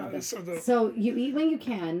 People I know, love them. they're so dope. So you eat when you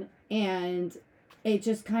can, and it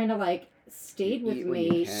just kind of like stayed You with eat when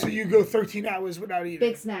you me. can. So you go 13 hours without eating.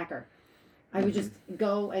 Big snacker. I would just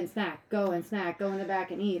go and snack, go in the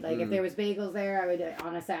back and eat. Like if there was bagels there, I would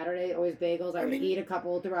on a Saturday always bagels. I would mean, eat a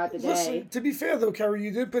couple throughout the day. Listen, to be fair though, Carrie,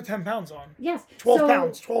 you did put 10 pounds on. Yes, 12 so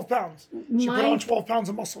pounds. 12 pounds. She put my on 12 pounds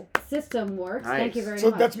of muscle. system works. Nice. Thank you very So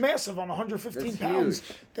much. that's massive on 115 That's pounds.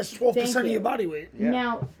 huge. That's 12% of Thank your you. body weight. Yeah.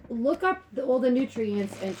 Now look up all the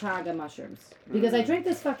nutrients in chaga mushrooms because I drink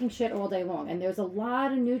this fucking shit all day long, and there's a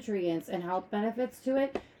lot of nutrients and health benefits to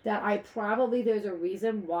it that there's a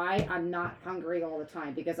reason why I'm not hungry all the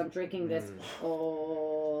time because I'm drinking this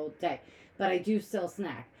all day. But I do still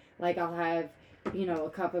snack. Like I'll have, a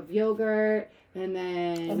cup of yogurt and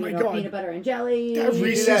then Oh my God. peanut butter and jelly. That You do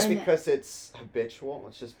Reese's- that and because it's habitual.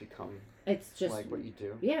 It's just become it's just like what you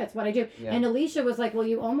do. yeah, it's what I do. Yeah. And Alicia was like, well,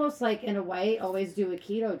 you almost like in a way always do a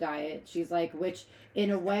keto diet. She's like, which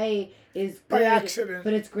in a way is By good, accident.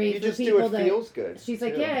 but it's great You for just do people it that. feels good. She's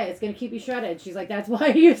like, too. yeah, it's gonna keep you shredded. She's like, that's why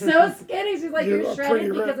you're so skinny. She's like, You you're are shredded pretty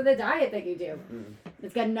because ripped. of the diet that you do. Mm.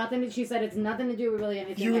 It's got nothing. She said it's nothing to do with really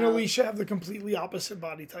anything. You and else. Alicia have the completely opposite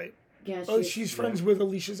body type. Yeah, Oh, she's friends with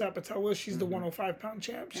Alicia Zapatella. She's the 105-pound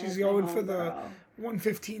champ. She's that's my going for the homegirl.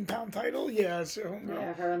 115-pound title. Yeah, it's her homegirl.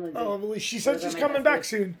 Yeah, her and Lindsay. Oh, Alicia. She said Those are she's my coming back besties.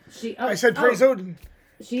 soon. She. I said praise Odin.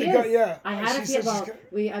 She They is. got- yeah. I had She a said few. Well,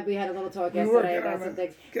 she's we had a little talk We were yesterday gonna about some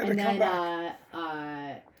things, get and to come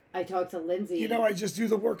then I talked to Lindsay. You know, I just do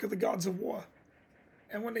the work of the gods of war.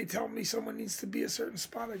 And when they tell me someone needs to be a certain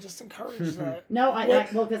spot, I just encourage that. No, What-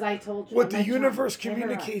 well, because I told you. What I'm the like, John, universe hit her up.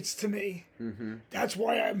 communicates to me, Mm-hmm. that's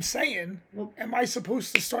why I'm saying, Well- am I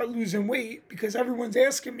supposed to start losing weight? Because everyone's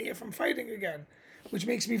asking me if I'm fighting again, which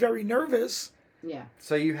makes me very nervous. Yeah.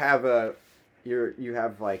 So you have you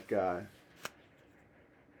have like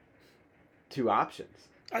two options.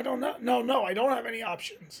 I don't know. No, I don't have any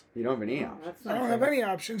options. You don't have any Oh, options. that's I not don't true. have any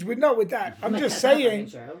options. With that. I'm Like, just that's not saying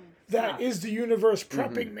fucking true. that Stop. is the universe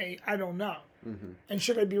prepping me. I don't know. Mm-hmm. And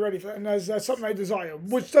should I be ready for that? And that's something I desire,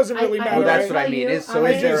 which doesn't really I- matter. Well, that's will what I tell mean. you- Is I so will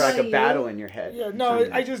is there tell like a you- battle in your head? Yeah, no,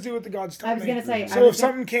 I just do what the gods tell me. I was gonna say. So if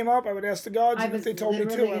something came up, I would ask the gods, I and was if they told me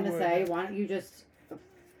literally to, I gonna would. say, why don't you just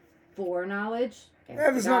foreknowledge? Ask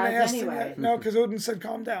Yeah, there's the nothing gods asking anyway. that. No, because Odin said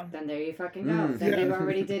calm down. Then there you fucking go. Mm. Then Yeah. you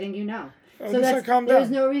already did, and you know. Odin So said that's calm there's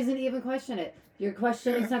down. no reason to even question it. You're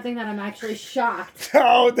questioning something that I'm actually shocked.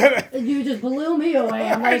 No, that You just blew me away.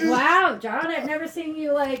 I'm I like, just- wow, John, I've never seen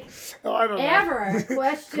you like no, I don't know. ever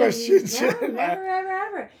question. Question No, shit. never,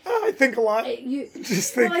 ever. I think a lot. You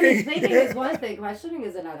Just well, I mean, thinking. thinking is one thing, questioning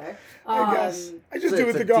is another. I guess I just So do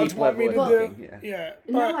it's what a the gods deep want me to level do. of thinking, Yeah,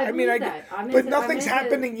 No, but I I mean, believe that. I'm but into- nothing's I'm into-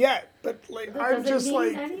 happening yet. But like, That I'm doesn't just mean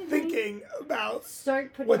like anything. thinking about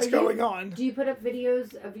Start putting what's going on. Do you put up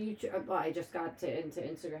videos of you? Well, I just got into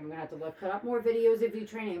Instagram. I'm gonna have to put up more videos of you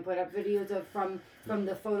training. Put up videos of from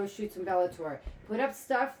the photo shoots from Bellator. Put up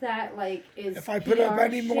stuff that like is. If I put up PR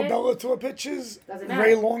any more shit. Bellator pictures, Doesn't matter.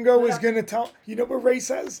 Ray Longo Put is up- gonna tell. You know what Ray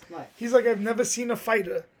says? What? He's like, I've never seen a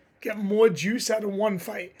fighter get more juice out of one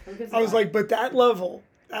fight. Who gives a I was fuck? like, but that level,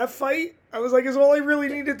 that fight I was like, it's all I really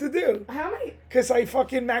needed to do. How many? Because I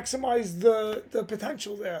fucking maximized the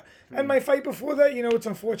potential there. And my fight before that, it's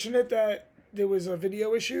unfortunate that there was a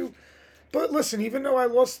video issue. But listen, even though I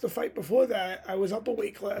lost the fight before that, I was up a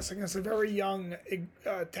weight class against a very young,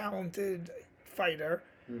 talented fighter.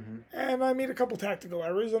 And I made a couple tactical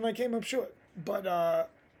errors, and I came up short. But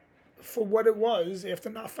for what it was, after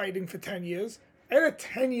not fighting for 10 years, I had a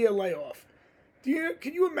 10-year layoff.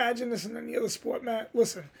 Can you imagine this in any other sport, Matt?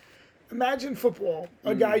 Listen. Imagine football,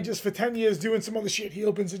 a guy just for 10 years doing some other shit. He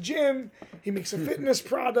opens a gym, he makes a fitness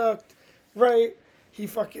product, right? He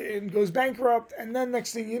fucking goes bankrupt, and then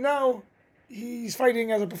next thing you know, he's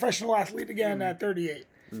fighting as a professional athlete again at 38.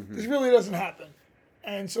 This really doesn't happen.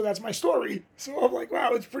 And so that's my story. So I'm like,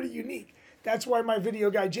 wow, it's pretty unique. That's why my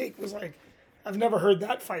video guy Jake was like, I've never heard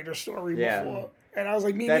that fighter story before. And I was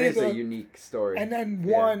like, me That neither. is a unique story. And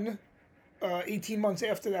then 18 months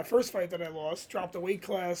after that first fight that I lost, dropped a weight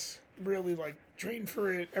class, really trained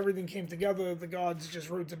for it. Everything came together. The gods just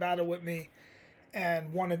rode to battle with me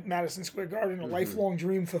and won at Madison Square Garden, a lifelong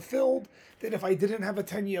dream fulfilled that if I didn't have a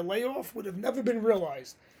 10-year layoff would have never been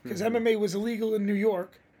realized because MMA was illegal in New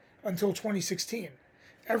York until 2016.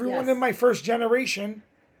 Everyone in my first generation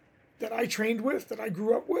that I trained with, that I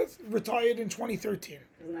grew up with, retired in 2013.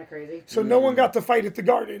 Isn't that crazy? So no one got to fight at the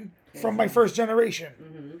Garden from my first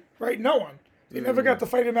generation, right? No one. They never got to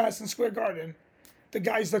fight at Madison Square Garden, the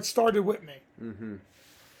guys that started with me.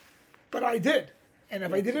 But I did. And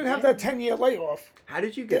if I didn't have that 10-year layoff... How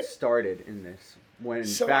did you get started in this? When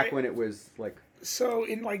it was like... So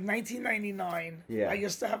in 1999, I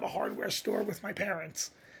used to have a hardware store with my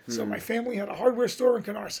parents. So my family had a hardware store in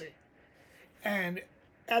Canarsie. And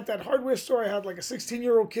at that hardware store, I had a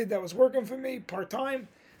 16-year-old kid that was working for me part-time.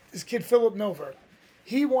 This kid, Philip Nova.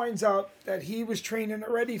 He winds up that he was training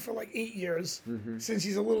already for 8 years since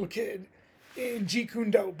he's a little kid in Jeet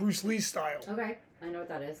Kune Do, Bruce Lee style. Okay, I know what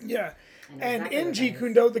that is. Yeah. And exactly in Jeet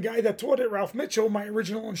Kune Do, the guy that taught it, Ralph Mitchell, my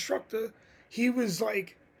original instructor, he was a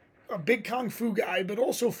big kung fu guy, but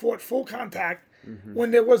also fought full contact when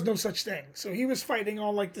there was no such thing. So he was fighting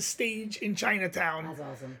on the stage in Chinatown. That's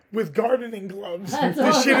awesome. With gardening gloves. That's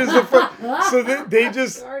This awesome. shit is so they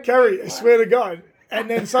just carry, I swear to God. And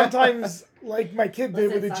then sometimes, my kid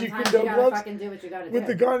did with the Jeet Kune Do gloves, with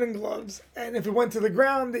the gardening gloves, and if it went to the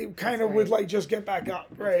ground, they kind of would just get back up,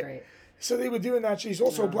 right? Great. So they were doing that. He's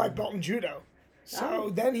also a black belt in judo. So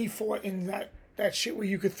then he fought in that shit where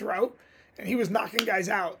you could throw, and he was knocking guys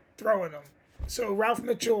out, throwing them. So Ralph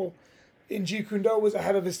Mitchell in Jeet Kune Do was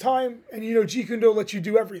ahead of his time, and Jeet Kune Do lets you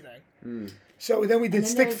do everything. So then we did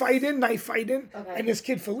stick fighting, knife fighting, and this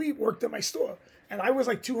kid Philippe worked at my store. And I was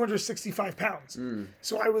 265 pounds.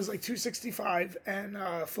 So I was 265, and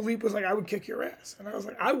Philippe was I would kick your ass. And I was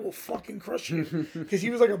I will fucking crush you. Because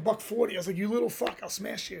he was $140. I was you little fuck, I'll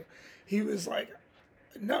smash you. He was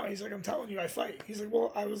no. He's I'm telling you, I fight. He's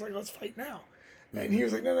well, I was let's fight now. And he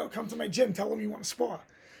was no, come to my gym, tell him you want to spar.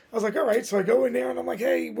 I was all right. So I go in there, and I'm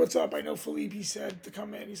hey, what's up? I know Philippe, he said to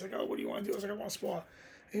come in. He's oh, what do you want to do? I was I want to spar.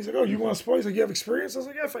 He's oh, you want to spar? He's you have experience? I was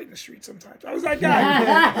yeah, I fight in the street sometimes. I was that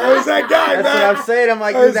guy. I was that guy, man. That's what I'm saying. I'm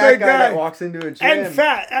you're that guy that walks into a gym. And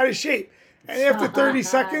fat, out of shape. And after 30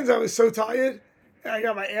 seconds, I was so tired. And I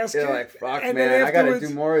got my ass kicked. You're fuck, and man, I got to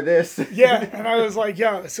do more of this. Yeah, and I was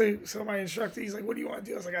yeah. So my instructor, he's what do you want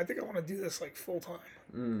to do? I was I think I want to do this full time.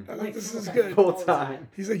 I was this is good. Full time.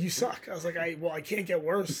 He's you suck. I was I can't get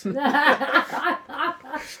worse. I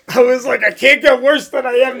was I can't get worse than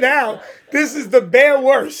I am now. This is the bare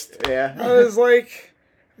worst. Yeah. I was I'm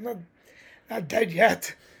not dead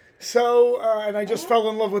yet. So, and I just fell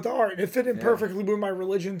in love with the art. It fit in perfectly with my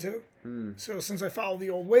religion, too. So, since I followed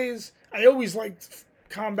the old ways, I always liked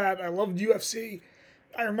combat. I loved UFC.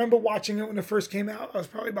 I remember watching it when it first came out. I was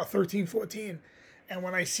probably about 13, 14. And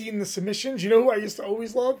when I seen the submissions, who I used to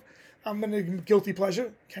always love? I'm going to guilty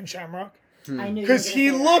pleasure, Ken Shamrock. Because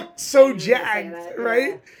he looked so jacked,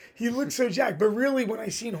 right? Yeah. He looked so jacked. But really, when I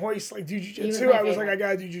seen Hoist do jiu-jitsu, I was I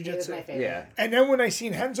got to do jiu-jitsu. Yeah. And then when I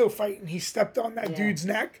seen Henzo fight and he stepped on that dude's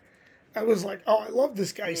neck, I was oh, I love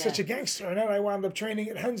this guy. He's such a gangster. And then I wound up training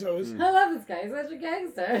at Henzo's. I love this guy. He's such a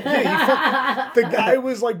gangster. The guy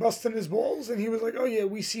was busting his balls, and he was oh, yeah,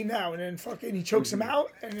 we see now. And then he chokes him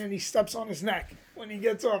out, and then he steps on his neck when he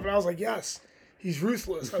gets off. And I was yes, he's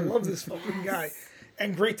ruthless. I love this fucking guy.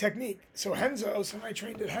 And great technique. So Henzo's, and I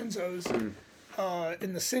trained at Henzo's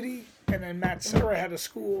in the city. And then Matt Serra had a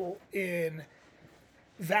school in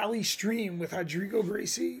Valley Stream with Rodrigo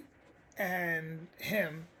Gracie and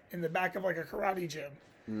him in the back of a karate gym.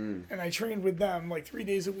 And I trained with them 3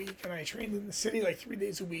 days a week. And I trained in the city 3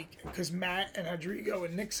 days a week because Matt and Rodrigo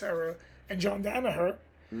and Nick Serra and John Danaher,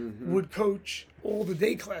 would coach all the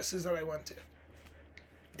day classes that I went to.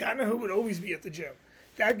 Danaher would always be at the gym.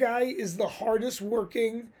 That guy is the hardest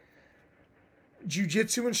working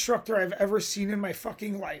jiu-jitsu instructor I've ever seen in my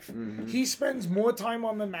fucking life. He spends more time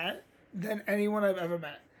on the mat than anyone I've ever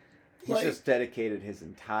met. He's just dedicated his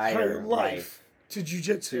entire life to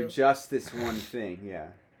jiu-jitsu. to just this one thing. Yeah.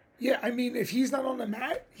 Yeah, I mean, if he's not on the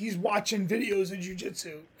mat, he's watching videos of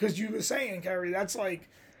jiu-jitsu. Because you were saying, Carrie, that's like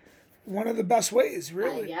one of the best ways,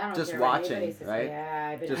 really. Yeah, I don't Just care what watching, anybody says. right? Yeah,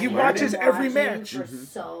 I've been Just He I've watches been every watching match. For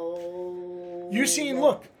so You seen, long.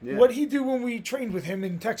 look, Yeah. what he do when we trained with him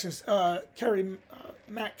in Texas. Carrie,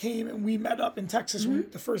 Matt came and we met up in Texas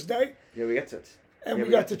the first day. Yeah, we got to. And yeah,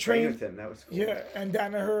 we got to train with him. That was cool. Yeah, and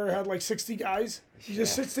Danaher had like 60 guys. He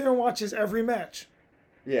just Yeah. sits there and watches every match.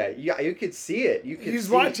 Yeah, you could see it. You could. He's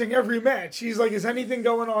see watching every match. He's like, is anything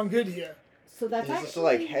going on good here? So that's He's actually just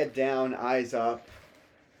like head down, eyes up.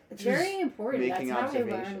 it's very important. That's making how I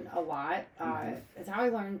observations. learned a lot. It's how I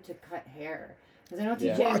learned to cut hair. Because I don't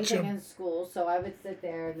Yeah. teach Watch anything him. in school, so I would sit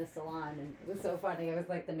there in the salon, and it was so funny. I was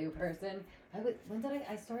like the new person.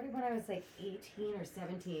 I started when I was like 18 or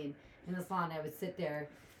 17 in the salon. I would sit there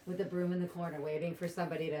with the broom in the corner, waiting for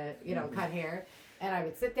somebody to, cut hair, and I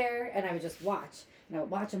would sit there and I would just watch.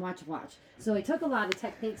 Watch and watch and watch. So I took a lot of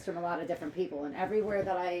techniques from a lot of different people, and everywhere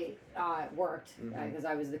that I worked, because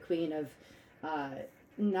I was the queen of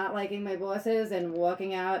not liking my bosses and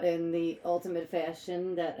walking out in the ultimate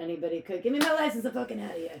fashion that anybody could. Give me my license, I'm fucking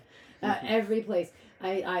out of here. Every place.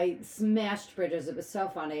 I smashed bridges. It was so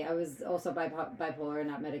funny. I was also bipolar,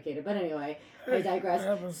 not medicated. But anyway, I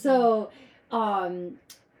digress. So,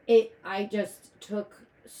 I just took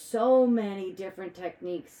so many different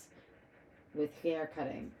techniques with hair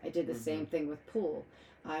cutting. I did the same thing with pool.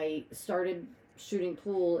 I started shooting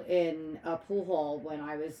pool in a pool hall when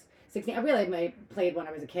I was 16. I really played when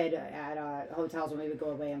I was a kid at hotels when we would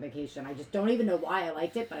go away on vacation. I just don't even know why I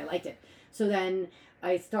liked it, but I liked it. So then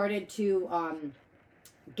I started to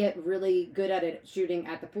get really good at it shooting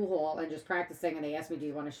at the pool hall and just practicing. And they asked me, do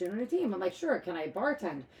you want to shoot on a team? I'm like, sure. Can I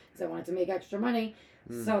bartend? Because I wanted to make extra money.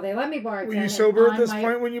 So they let me bartend. Were you sober on at this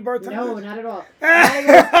point when you bartended? No, not at all.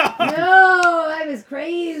 I was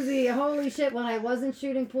crazy. Holy shit. When I wasn't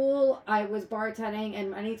shooting pool, I was bartending.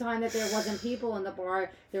 And anytime that there wasn't people in the bar,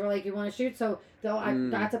 they were like, you want to shoot? So I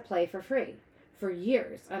got to play for free for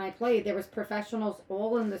years. And I played. There was professionals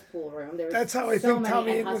all in this pool room. There was That's how I so think many,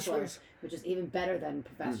 Tommy and English hustlers, was. which is even better than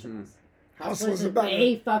professionals. Hustlers is are better.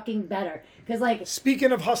 way fucking better. Because, like,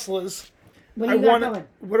 Speaking of hustlers, what do you got going?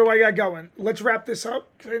 what do I got going? Let's wrap this up,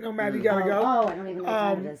 because I know Maddie gotta go. Oh, I don't even know what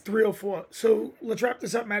time it is. 3:04. So let's wrap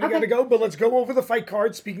this up. Maddie Okay. gotta go, but let's go over the fight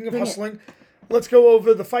card. Speaking of Bring it. hustling, let's go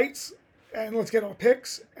over the fights, and let's get our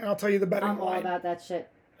picks, and I'll tell you the betting I'm all line. about that shit.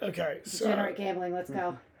 Okay, so Degenerate gambling, let's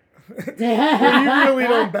go. well, you really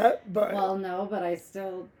don't bet, but Well, no, but I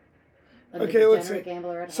still. I'm Okay, a let's degenerate see.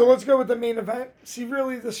 Gambler at so heart. let's go with the main event. See,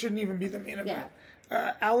 really, this shouldn't even be the main event.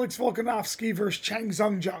 Alex Volkanovski versus Chang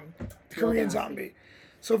Zung Jung, the Korean Volkanovski. zombie.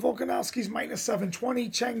 So Volkanovski's minus 720.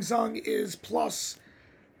 Chang Zung is plus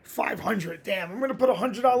 500. Damn, I'm gonna put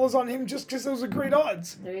 $100 on him just because those are great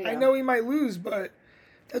odds. There you I go. know he might lose, but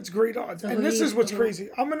that's great odds. So and who this do is you- what's who- crazy.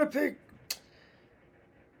 I'm gonna pick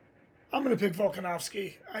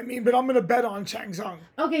Volkanovski. I mean, but I'm gonna bet on Chang Zung.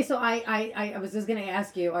 Okay, so I was just gonna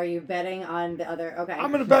ask you, are you betting on the other? Okay,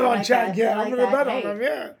 I'm gonna bet I on like Chang. that, Yeah, I I'm like gonna that. bet Hey, on him.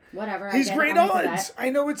 Yeah. Whatever. He's I great I'm into odds. that. I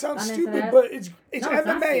know it sounds I'm into stupid, that. but it's No, it's not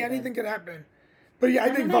MMA. stupid. Anything could happen. But yeah, I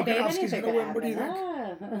think MMA, babe, Volkanovski's anything gonna could win. What do you think?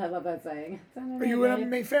 happen. I love that saying. It's Are you an babe.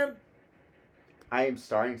 MMA fan? I am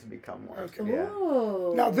starting to become more. Okay. Yeah.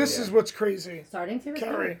 Ooh. Now this is what's crazy. Starting to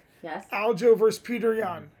respond. Carrie. Yes. Aljo versus Peter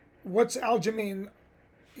Yan. What's Aljamain?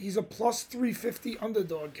 He's a plus 350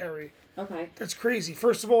 underdog, Carrie. Okay. That's crazy.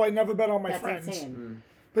 First of all, I never bet on my That's friends. insane.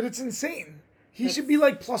 But it's insane. He That's- should be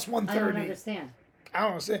like plus I don't 130. understand. I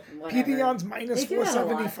don't know. Say Whatever. Peter Yan's minus They do that a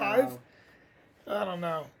lot, 475. though. I don't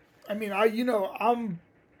know. I mean, I'm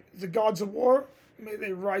the gods of war. May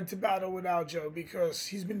they ride to battle with Aljo because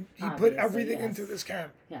he put Obviously, everything yes. into this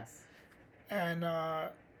camp. Yes. And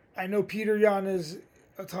I know Peter Yan is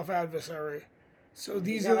a tough adversary. So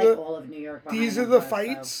these got, are like, the all of New York these behind are the him, so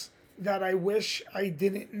fights that I wish I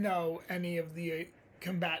didn't know any of the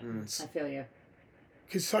combatants. I feel you.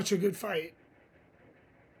 Because such a good fight.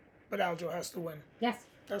 But Aljo has to win. Yes.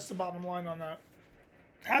 That's the bottom line on that.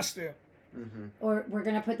 Has to. Or we're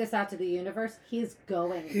gonna put this out to the universe. He's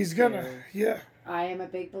going. He's to. gonna. Yeah. I am a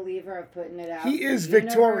big believer of putting it out. He to is the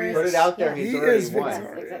universe. victorious. Put it out there. Yeah. He's He already is won.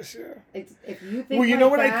 victorious. Yeah. If you think Well, you know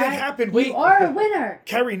like what I that, think happened? You Wait. are a winner.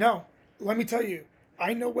 Kerry, no. Let me tell you.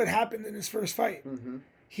 I know what happened in his first fight.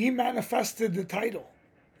 He manifested the title.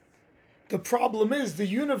 The problem is the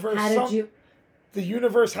universe. How did you? The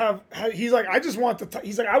universe he's like, I just want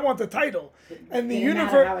he's like, I want the title, and the Didn't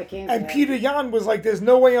matter how universe it came to and it. Peter Yan was like, there's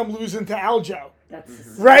no way I'm losing to Aljo, That's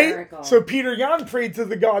right? hysterical. So Peter Yan prayed to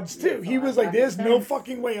the gods too. Makes He a was lot like, of there's no sense.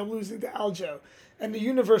 fucking way I'm losing to Aljo, and the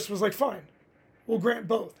universe was like, fine, we'll grant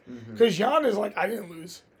both, because Yan is like, I didn't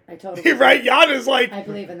lose, I totally. right? Yan is like, I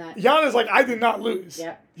believe in that. Yan is like, I did not lose.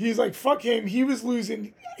 Yep. He's like, fuck him. He was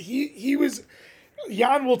losing. He was.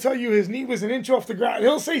 Jan will tell you his knee was an inch off the ground.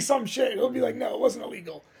 He'll say some shit. He'll be like, no, it wasn't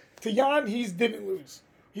illegal. To Jan, he didn't lose.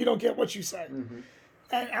 He don't get what you say.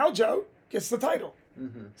 And Aljo gets the title.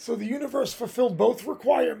 So the universe fulfilled both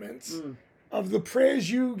requirements of the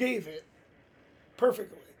prayers you gave it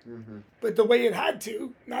perfectly. But the way it had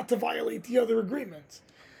to, not to violate the other agreements.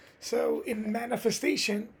 So in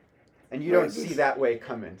manifestation, And you don't see that way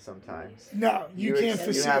coming sometimes. no, you can't You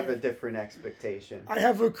foresee have a it. different expectation. I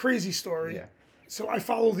have a crazy story. Yeah. So I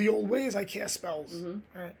follow the old ways. I cast spells.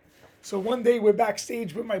 Right. So one day we're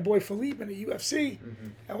backstage with my boy Philippe in the UFC,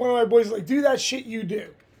 and one of my boys is like, "Do that shit you do."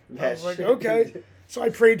 I was like, shit. "Okay." So I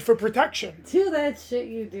prayed for protection. Do that shit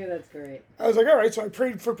you do. That's great. I was like, "All right." So I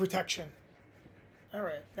prayed for protection. All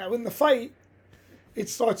right. Now in the fight, it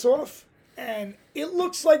starts off, and it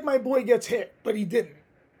looks like my boy gets hit, but he didn't.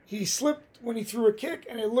 He slipped when he threw a kick,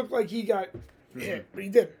 and it looked like he got hit, but he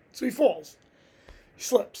didn't. So he falls. He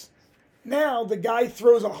slips. Now the guy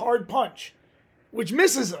throws a hard punch, which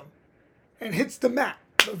misses him and hits the mat,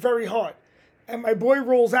 but very hard. And my boy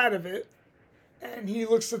rolls out of it, and he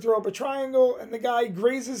looks to throw up a triangle, and the guy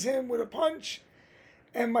grazes him with a punch,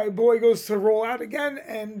 and my boy goes to roll out again,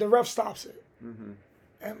 and the ref stops it.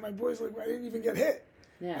 And my boy's like, I didn't even get hit.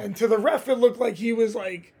 Yeah. And to the ref, it looked like he was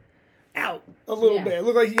like out a little Yeah. bit. It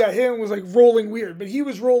looked like he got hit and was like rolling weird, but he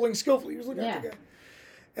was rolling skillfully. He was looking at the Yeah. guy.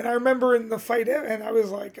 And I remember in the fight, and I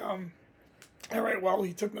was like, all right, well,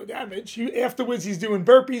 he took no damage. Afterwards, he's doing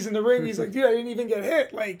burpees in the ring. He's like, dude, I didn't even get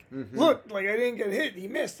hit. Like, look, like I didn't get hit. He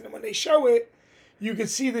missed. And when they show it, you could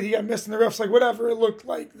see that he got missed. And the ref's like, whatever. It looked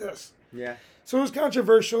like this. Yeah. So it was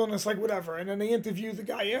controversial, and it's like, whatever. And then they interviewed the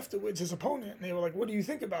guy afterwards, his opponent, and they were like, what do you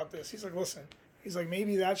think about this? He's like, listen. He's like,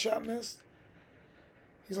 maybe that shot missed.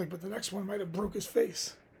 He's like, but the next one might have broke his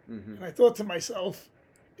face. And I thought to myself,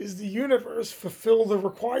 is the universe fulfill the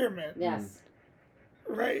requirement? Yes.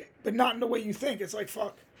 Right? But not in the way you think. It's like,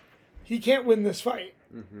 fuck, he can't win this fight.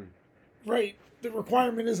 Right? The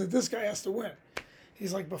requirement is that this guy has to win.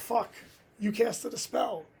 He's like, but fuck, you casted a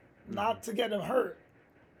spell not to get him hurt.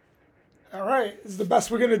 All right, it's the best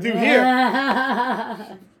we're going to do here.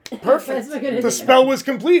 Perfect. Best we're gonna The do. spell was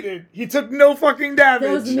completed. He took no fucking damage.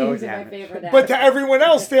 Those No memes are my damage. favorite. But to everyone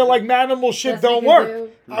else, they're like, manimal shit Best we don't can work.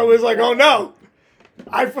 do. I was like, oh no,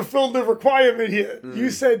 I fulfilled the requirement here. You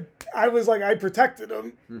said, I was like, I protected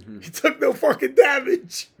him. He took no fucking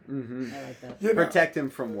damage. I like that. You know? Protect him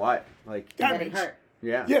from what? Like, Getting Damage. hurt.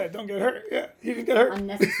 yeah. Yeah, don't get hurt. Yeah, he didn't get hurt.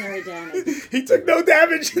 Unnecessary damage. He took no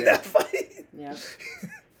damage in that fight. Yep.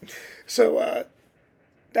 So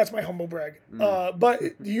that's my humble brag. But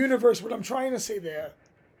the universe, what I'm trying to say there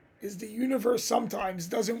is the universe sometimes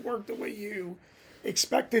doesn't work the way you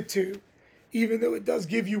expect it to, even though it does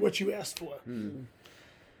give you what you asked for.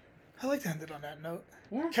 I like to end it on that note.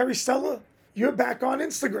 Yeah. Carrie Stella, you're back on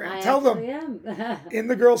Instagram. I Tell them. actually am. In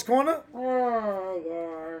the girls' corner.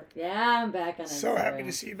 Oh, yeah, I'm back on So happy Instagram.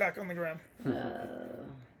 to see you back on the gram.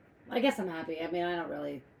 I guess I'm happy. I mean, I don't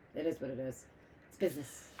really. It is what it is. It's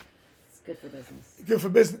business. It's good for business. Good for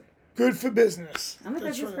business. Good for business. I'm a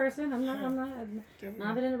That's business right. person. I'm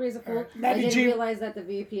not been in a reason for. I Maddie didn't G- realize that the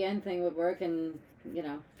VPN thing would work and,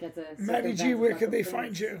 get to. Maddie G, where could they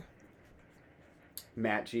find you?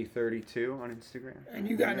 Matt G32 on Instagram. And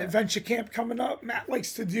you got an adventure camp coming up. Matt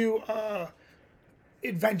likes to do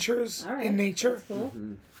adventures All right. in nature, That's cool.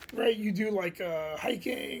 right? You do like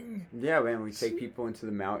hiking, Yeah, man, we take people into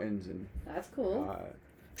the mountains and That's cool.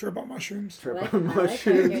 trip on mushrooms. trip I like, on I like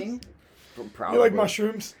mushrooms. hiking. Probably. You like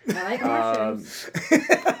mushrooms? I like mushrooms.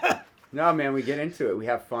 No, man, we get into it. We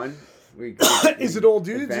have fun. We Is it all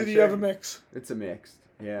dudes or do you have a adventure. mix? It's a mixed.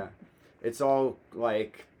 Yeah, it's all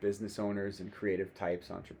like business owners and creative types,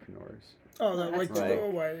 entrepreneurs Oh, that that's like to cool. go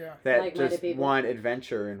away, yeah. that Like-minded just people. want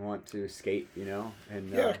adventure and want to escape. And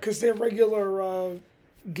Yeah, because their regular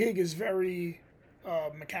gig is very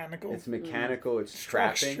mechanical. it's mechanical. It's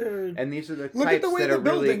trapping, Structured. and these are the Look at types the way that the are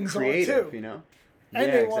really buildings are, creative. too. Yeah,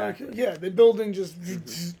 And they exactly. want, yeah, the building just.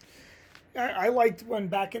 I liked when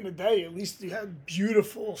back in the day, at least you had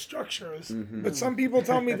beautiful structures. Mm-hmm. But some people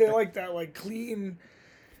tell me they like that, like clean,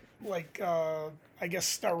 I guess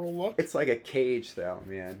sterile look. It's like a cage, though,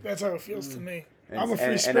 man. That's how it feels to me. And- I'm a free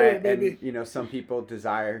and spirit, baby. And, some people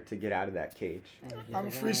desire to get out of that cage. I'm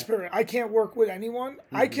a free spirit. I can't work with anyone.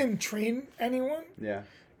 I can train anyone, Yeah.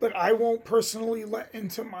 but I won't personally let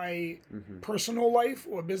into my personal life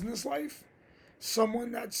or business life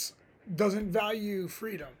someone that's doesn't value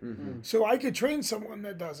freedom. So I could train someone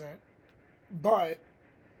that doesn't, but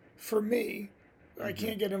for me, I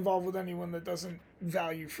can't get involved with anyone that doesn't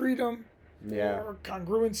value freedom Yeah. or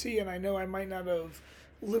congruency, and I know I might not have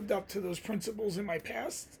lived up to those principles in my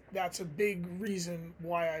past. That's a big reason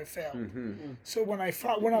why I failed. So when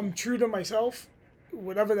I'm true to myself,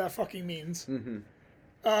 whatever that fucking means,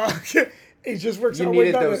 it just works You out way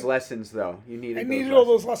needed better. those lessons, though. You needed I those needed all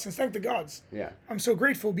those lessons. lessons. Thank the gods. Yeah. I'm so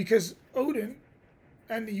grateful because Odin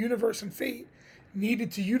and the universe and fate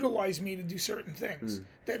needed to utilize me to do certain things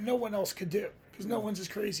that no one else could do because no one's as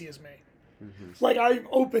crazy as me. Like, I'm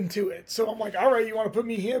open to it. So I'm like, all right, you want to put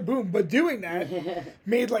me here? Boom. But doing that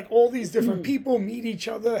made like all these different people meet each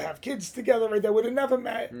other, have kids together, right? That would have never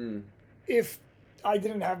met if I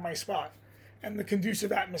didn't have my spot. And the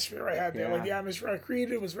conducive atmosphere I had there. Yeah. Like, the atmosphere I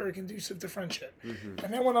created was very conducive to friendship.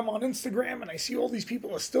 And then when I'm on Instagram and I see all these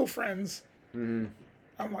people are still friends, I'm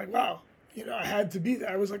like, wow, I had to be there.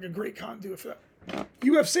 I was like a great conduit for that.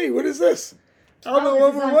 UFC, what is this? I don't know this what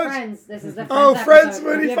is it on was. Friends. This is the Friends Oh, Friends, episode.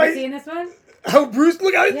 when Have he you fight- ever seen this one? Oh, Bruce,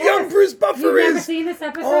 look how Yes. young Bruce Buffer You've never is. seen this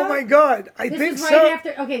episode? Oh my God. I This think is right so.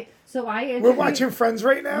 after. Okay, so I interviewed. We're watching Friends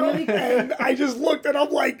right now, Really? and I just looked and I'm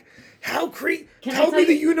like, how crazy. Can I Tell tell me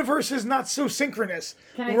the you- universe is not so synchronous.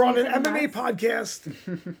 Can I We're tell on you an something MMA nuts?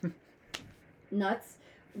 podcast. Nuts.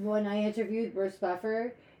 When I interviewed Bruce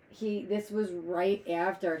Buffer, this was right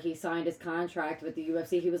after he signed his contract with the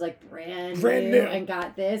UFC. He was like brand Brand new new. and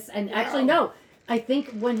got this. And actually, no. I think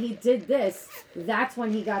when he did this, that's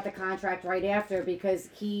when he got the contract right after because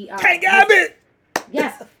he. Tank Abbott!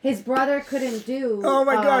 Yes, his brother couldn't do. Oh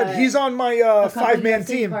my God. He's on my a couple 5-man UFC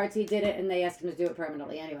team. Parts. He did it, and they asked him to do it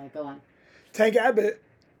permanently. Anyway, go on. Tank Abbott.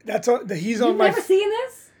 He's You've on my. never seen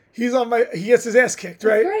this? He's on my. He gets his ass kicked,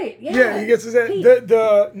 right? Great. Yeah. Yeah, he gets his ass. Pete.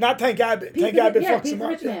 The not Tank Abbott. Pete Tank the- Abbott yeah, fucks Pete him the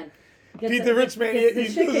up. Rich Man. Pete the Rich Man. Gets the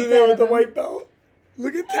He's shit in kicked there out with of the him. white belt.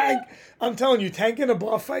 Look at Tank. I'm telling you, Tank in a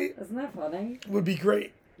bar fight Isn't that funny? would be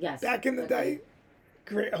great. Yes. Back in the Okay. day.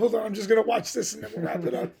 Great. Hold on, I'm just gonna watch this and then we'll wrap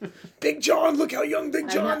it up. Big John, look how young Big I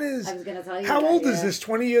John know. is. I was gonna tell you. How that, old is yeah. this?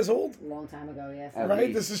 20 years old? A long time ago, yes. At Right?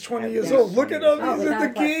 least. This is 20 At years least old. Look at 20 him. Oh, He's without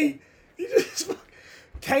in the key. question. He just.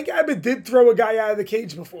 Tank Abbott did throw a guy out of the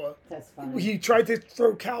cage before. That's funny. He tried to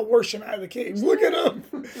throw Cal Worsham out of the cage. Look at him.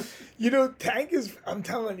 Tank is. I'm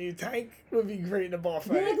telling you, Tank would be great in a ball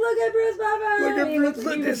You're like, fight. look at Bruce Buffer. Look at He Bruce. looks like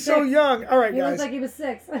Look, he they're was so 6. young. All right, He looks guys. like he was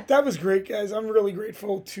 6. That was great, guys. I'm really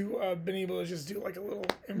grateful to been able to just do like a little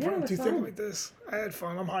impromptu was thing fun. like this. I had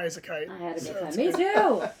fun. I'm high as a kite. I had a So good it's time. Me good.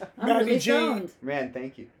 too. I'm Maddie really G. stoned. Man,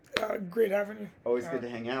 thank you. Great having you. Always good to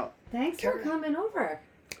hang out. Thanks for coming over.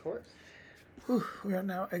 Of course. Whew, we are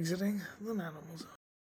now exiting the Manimal Zone.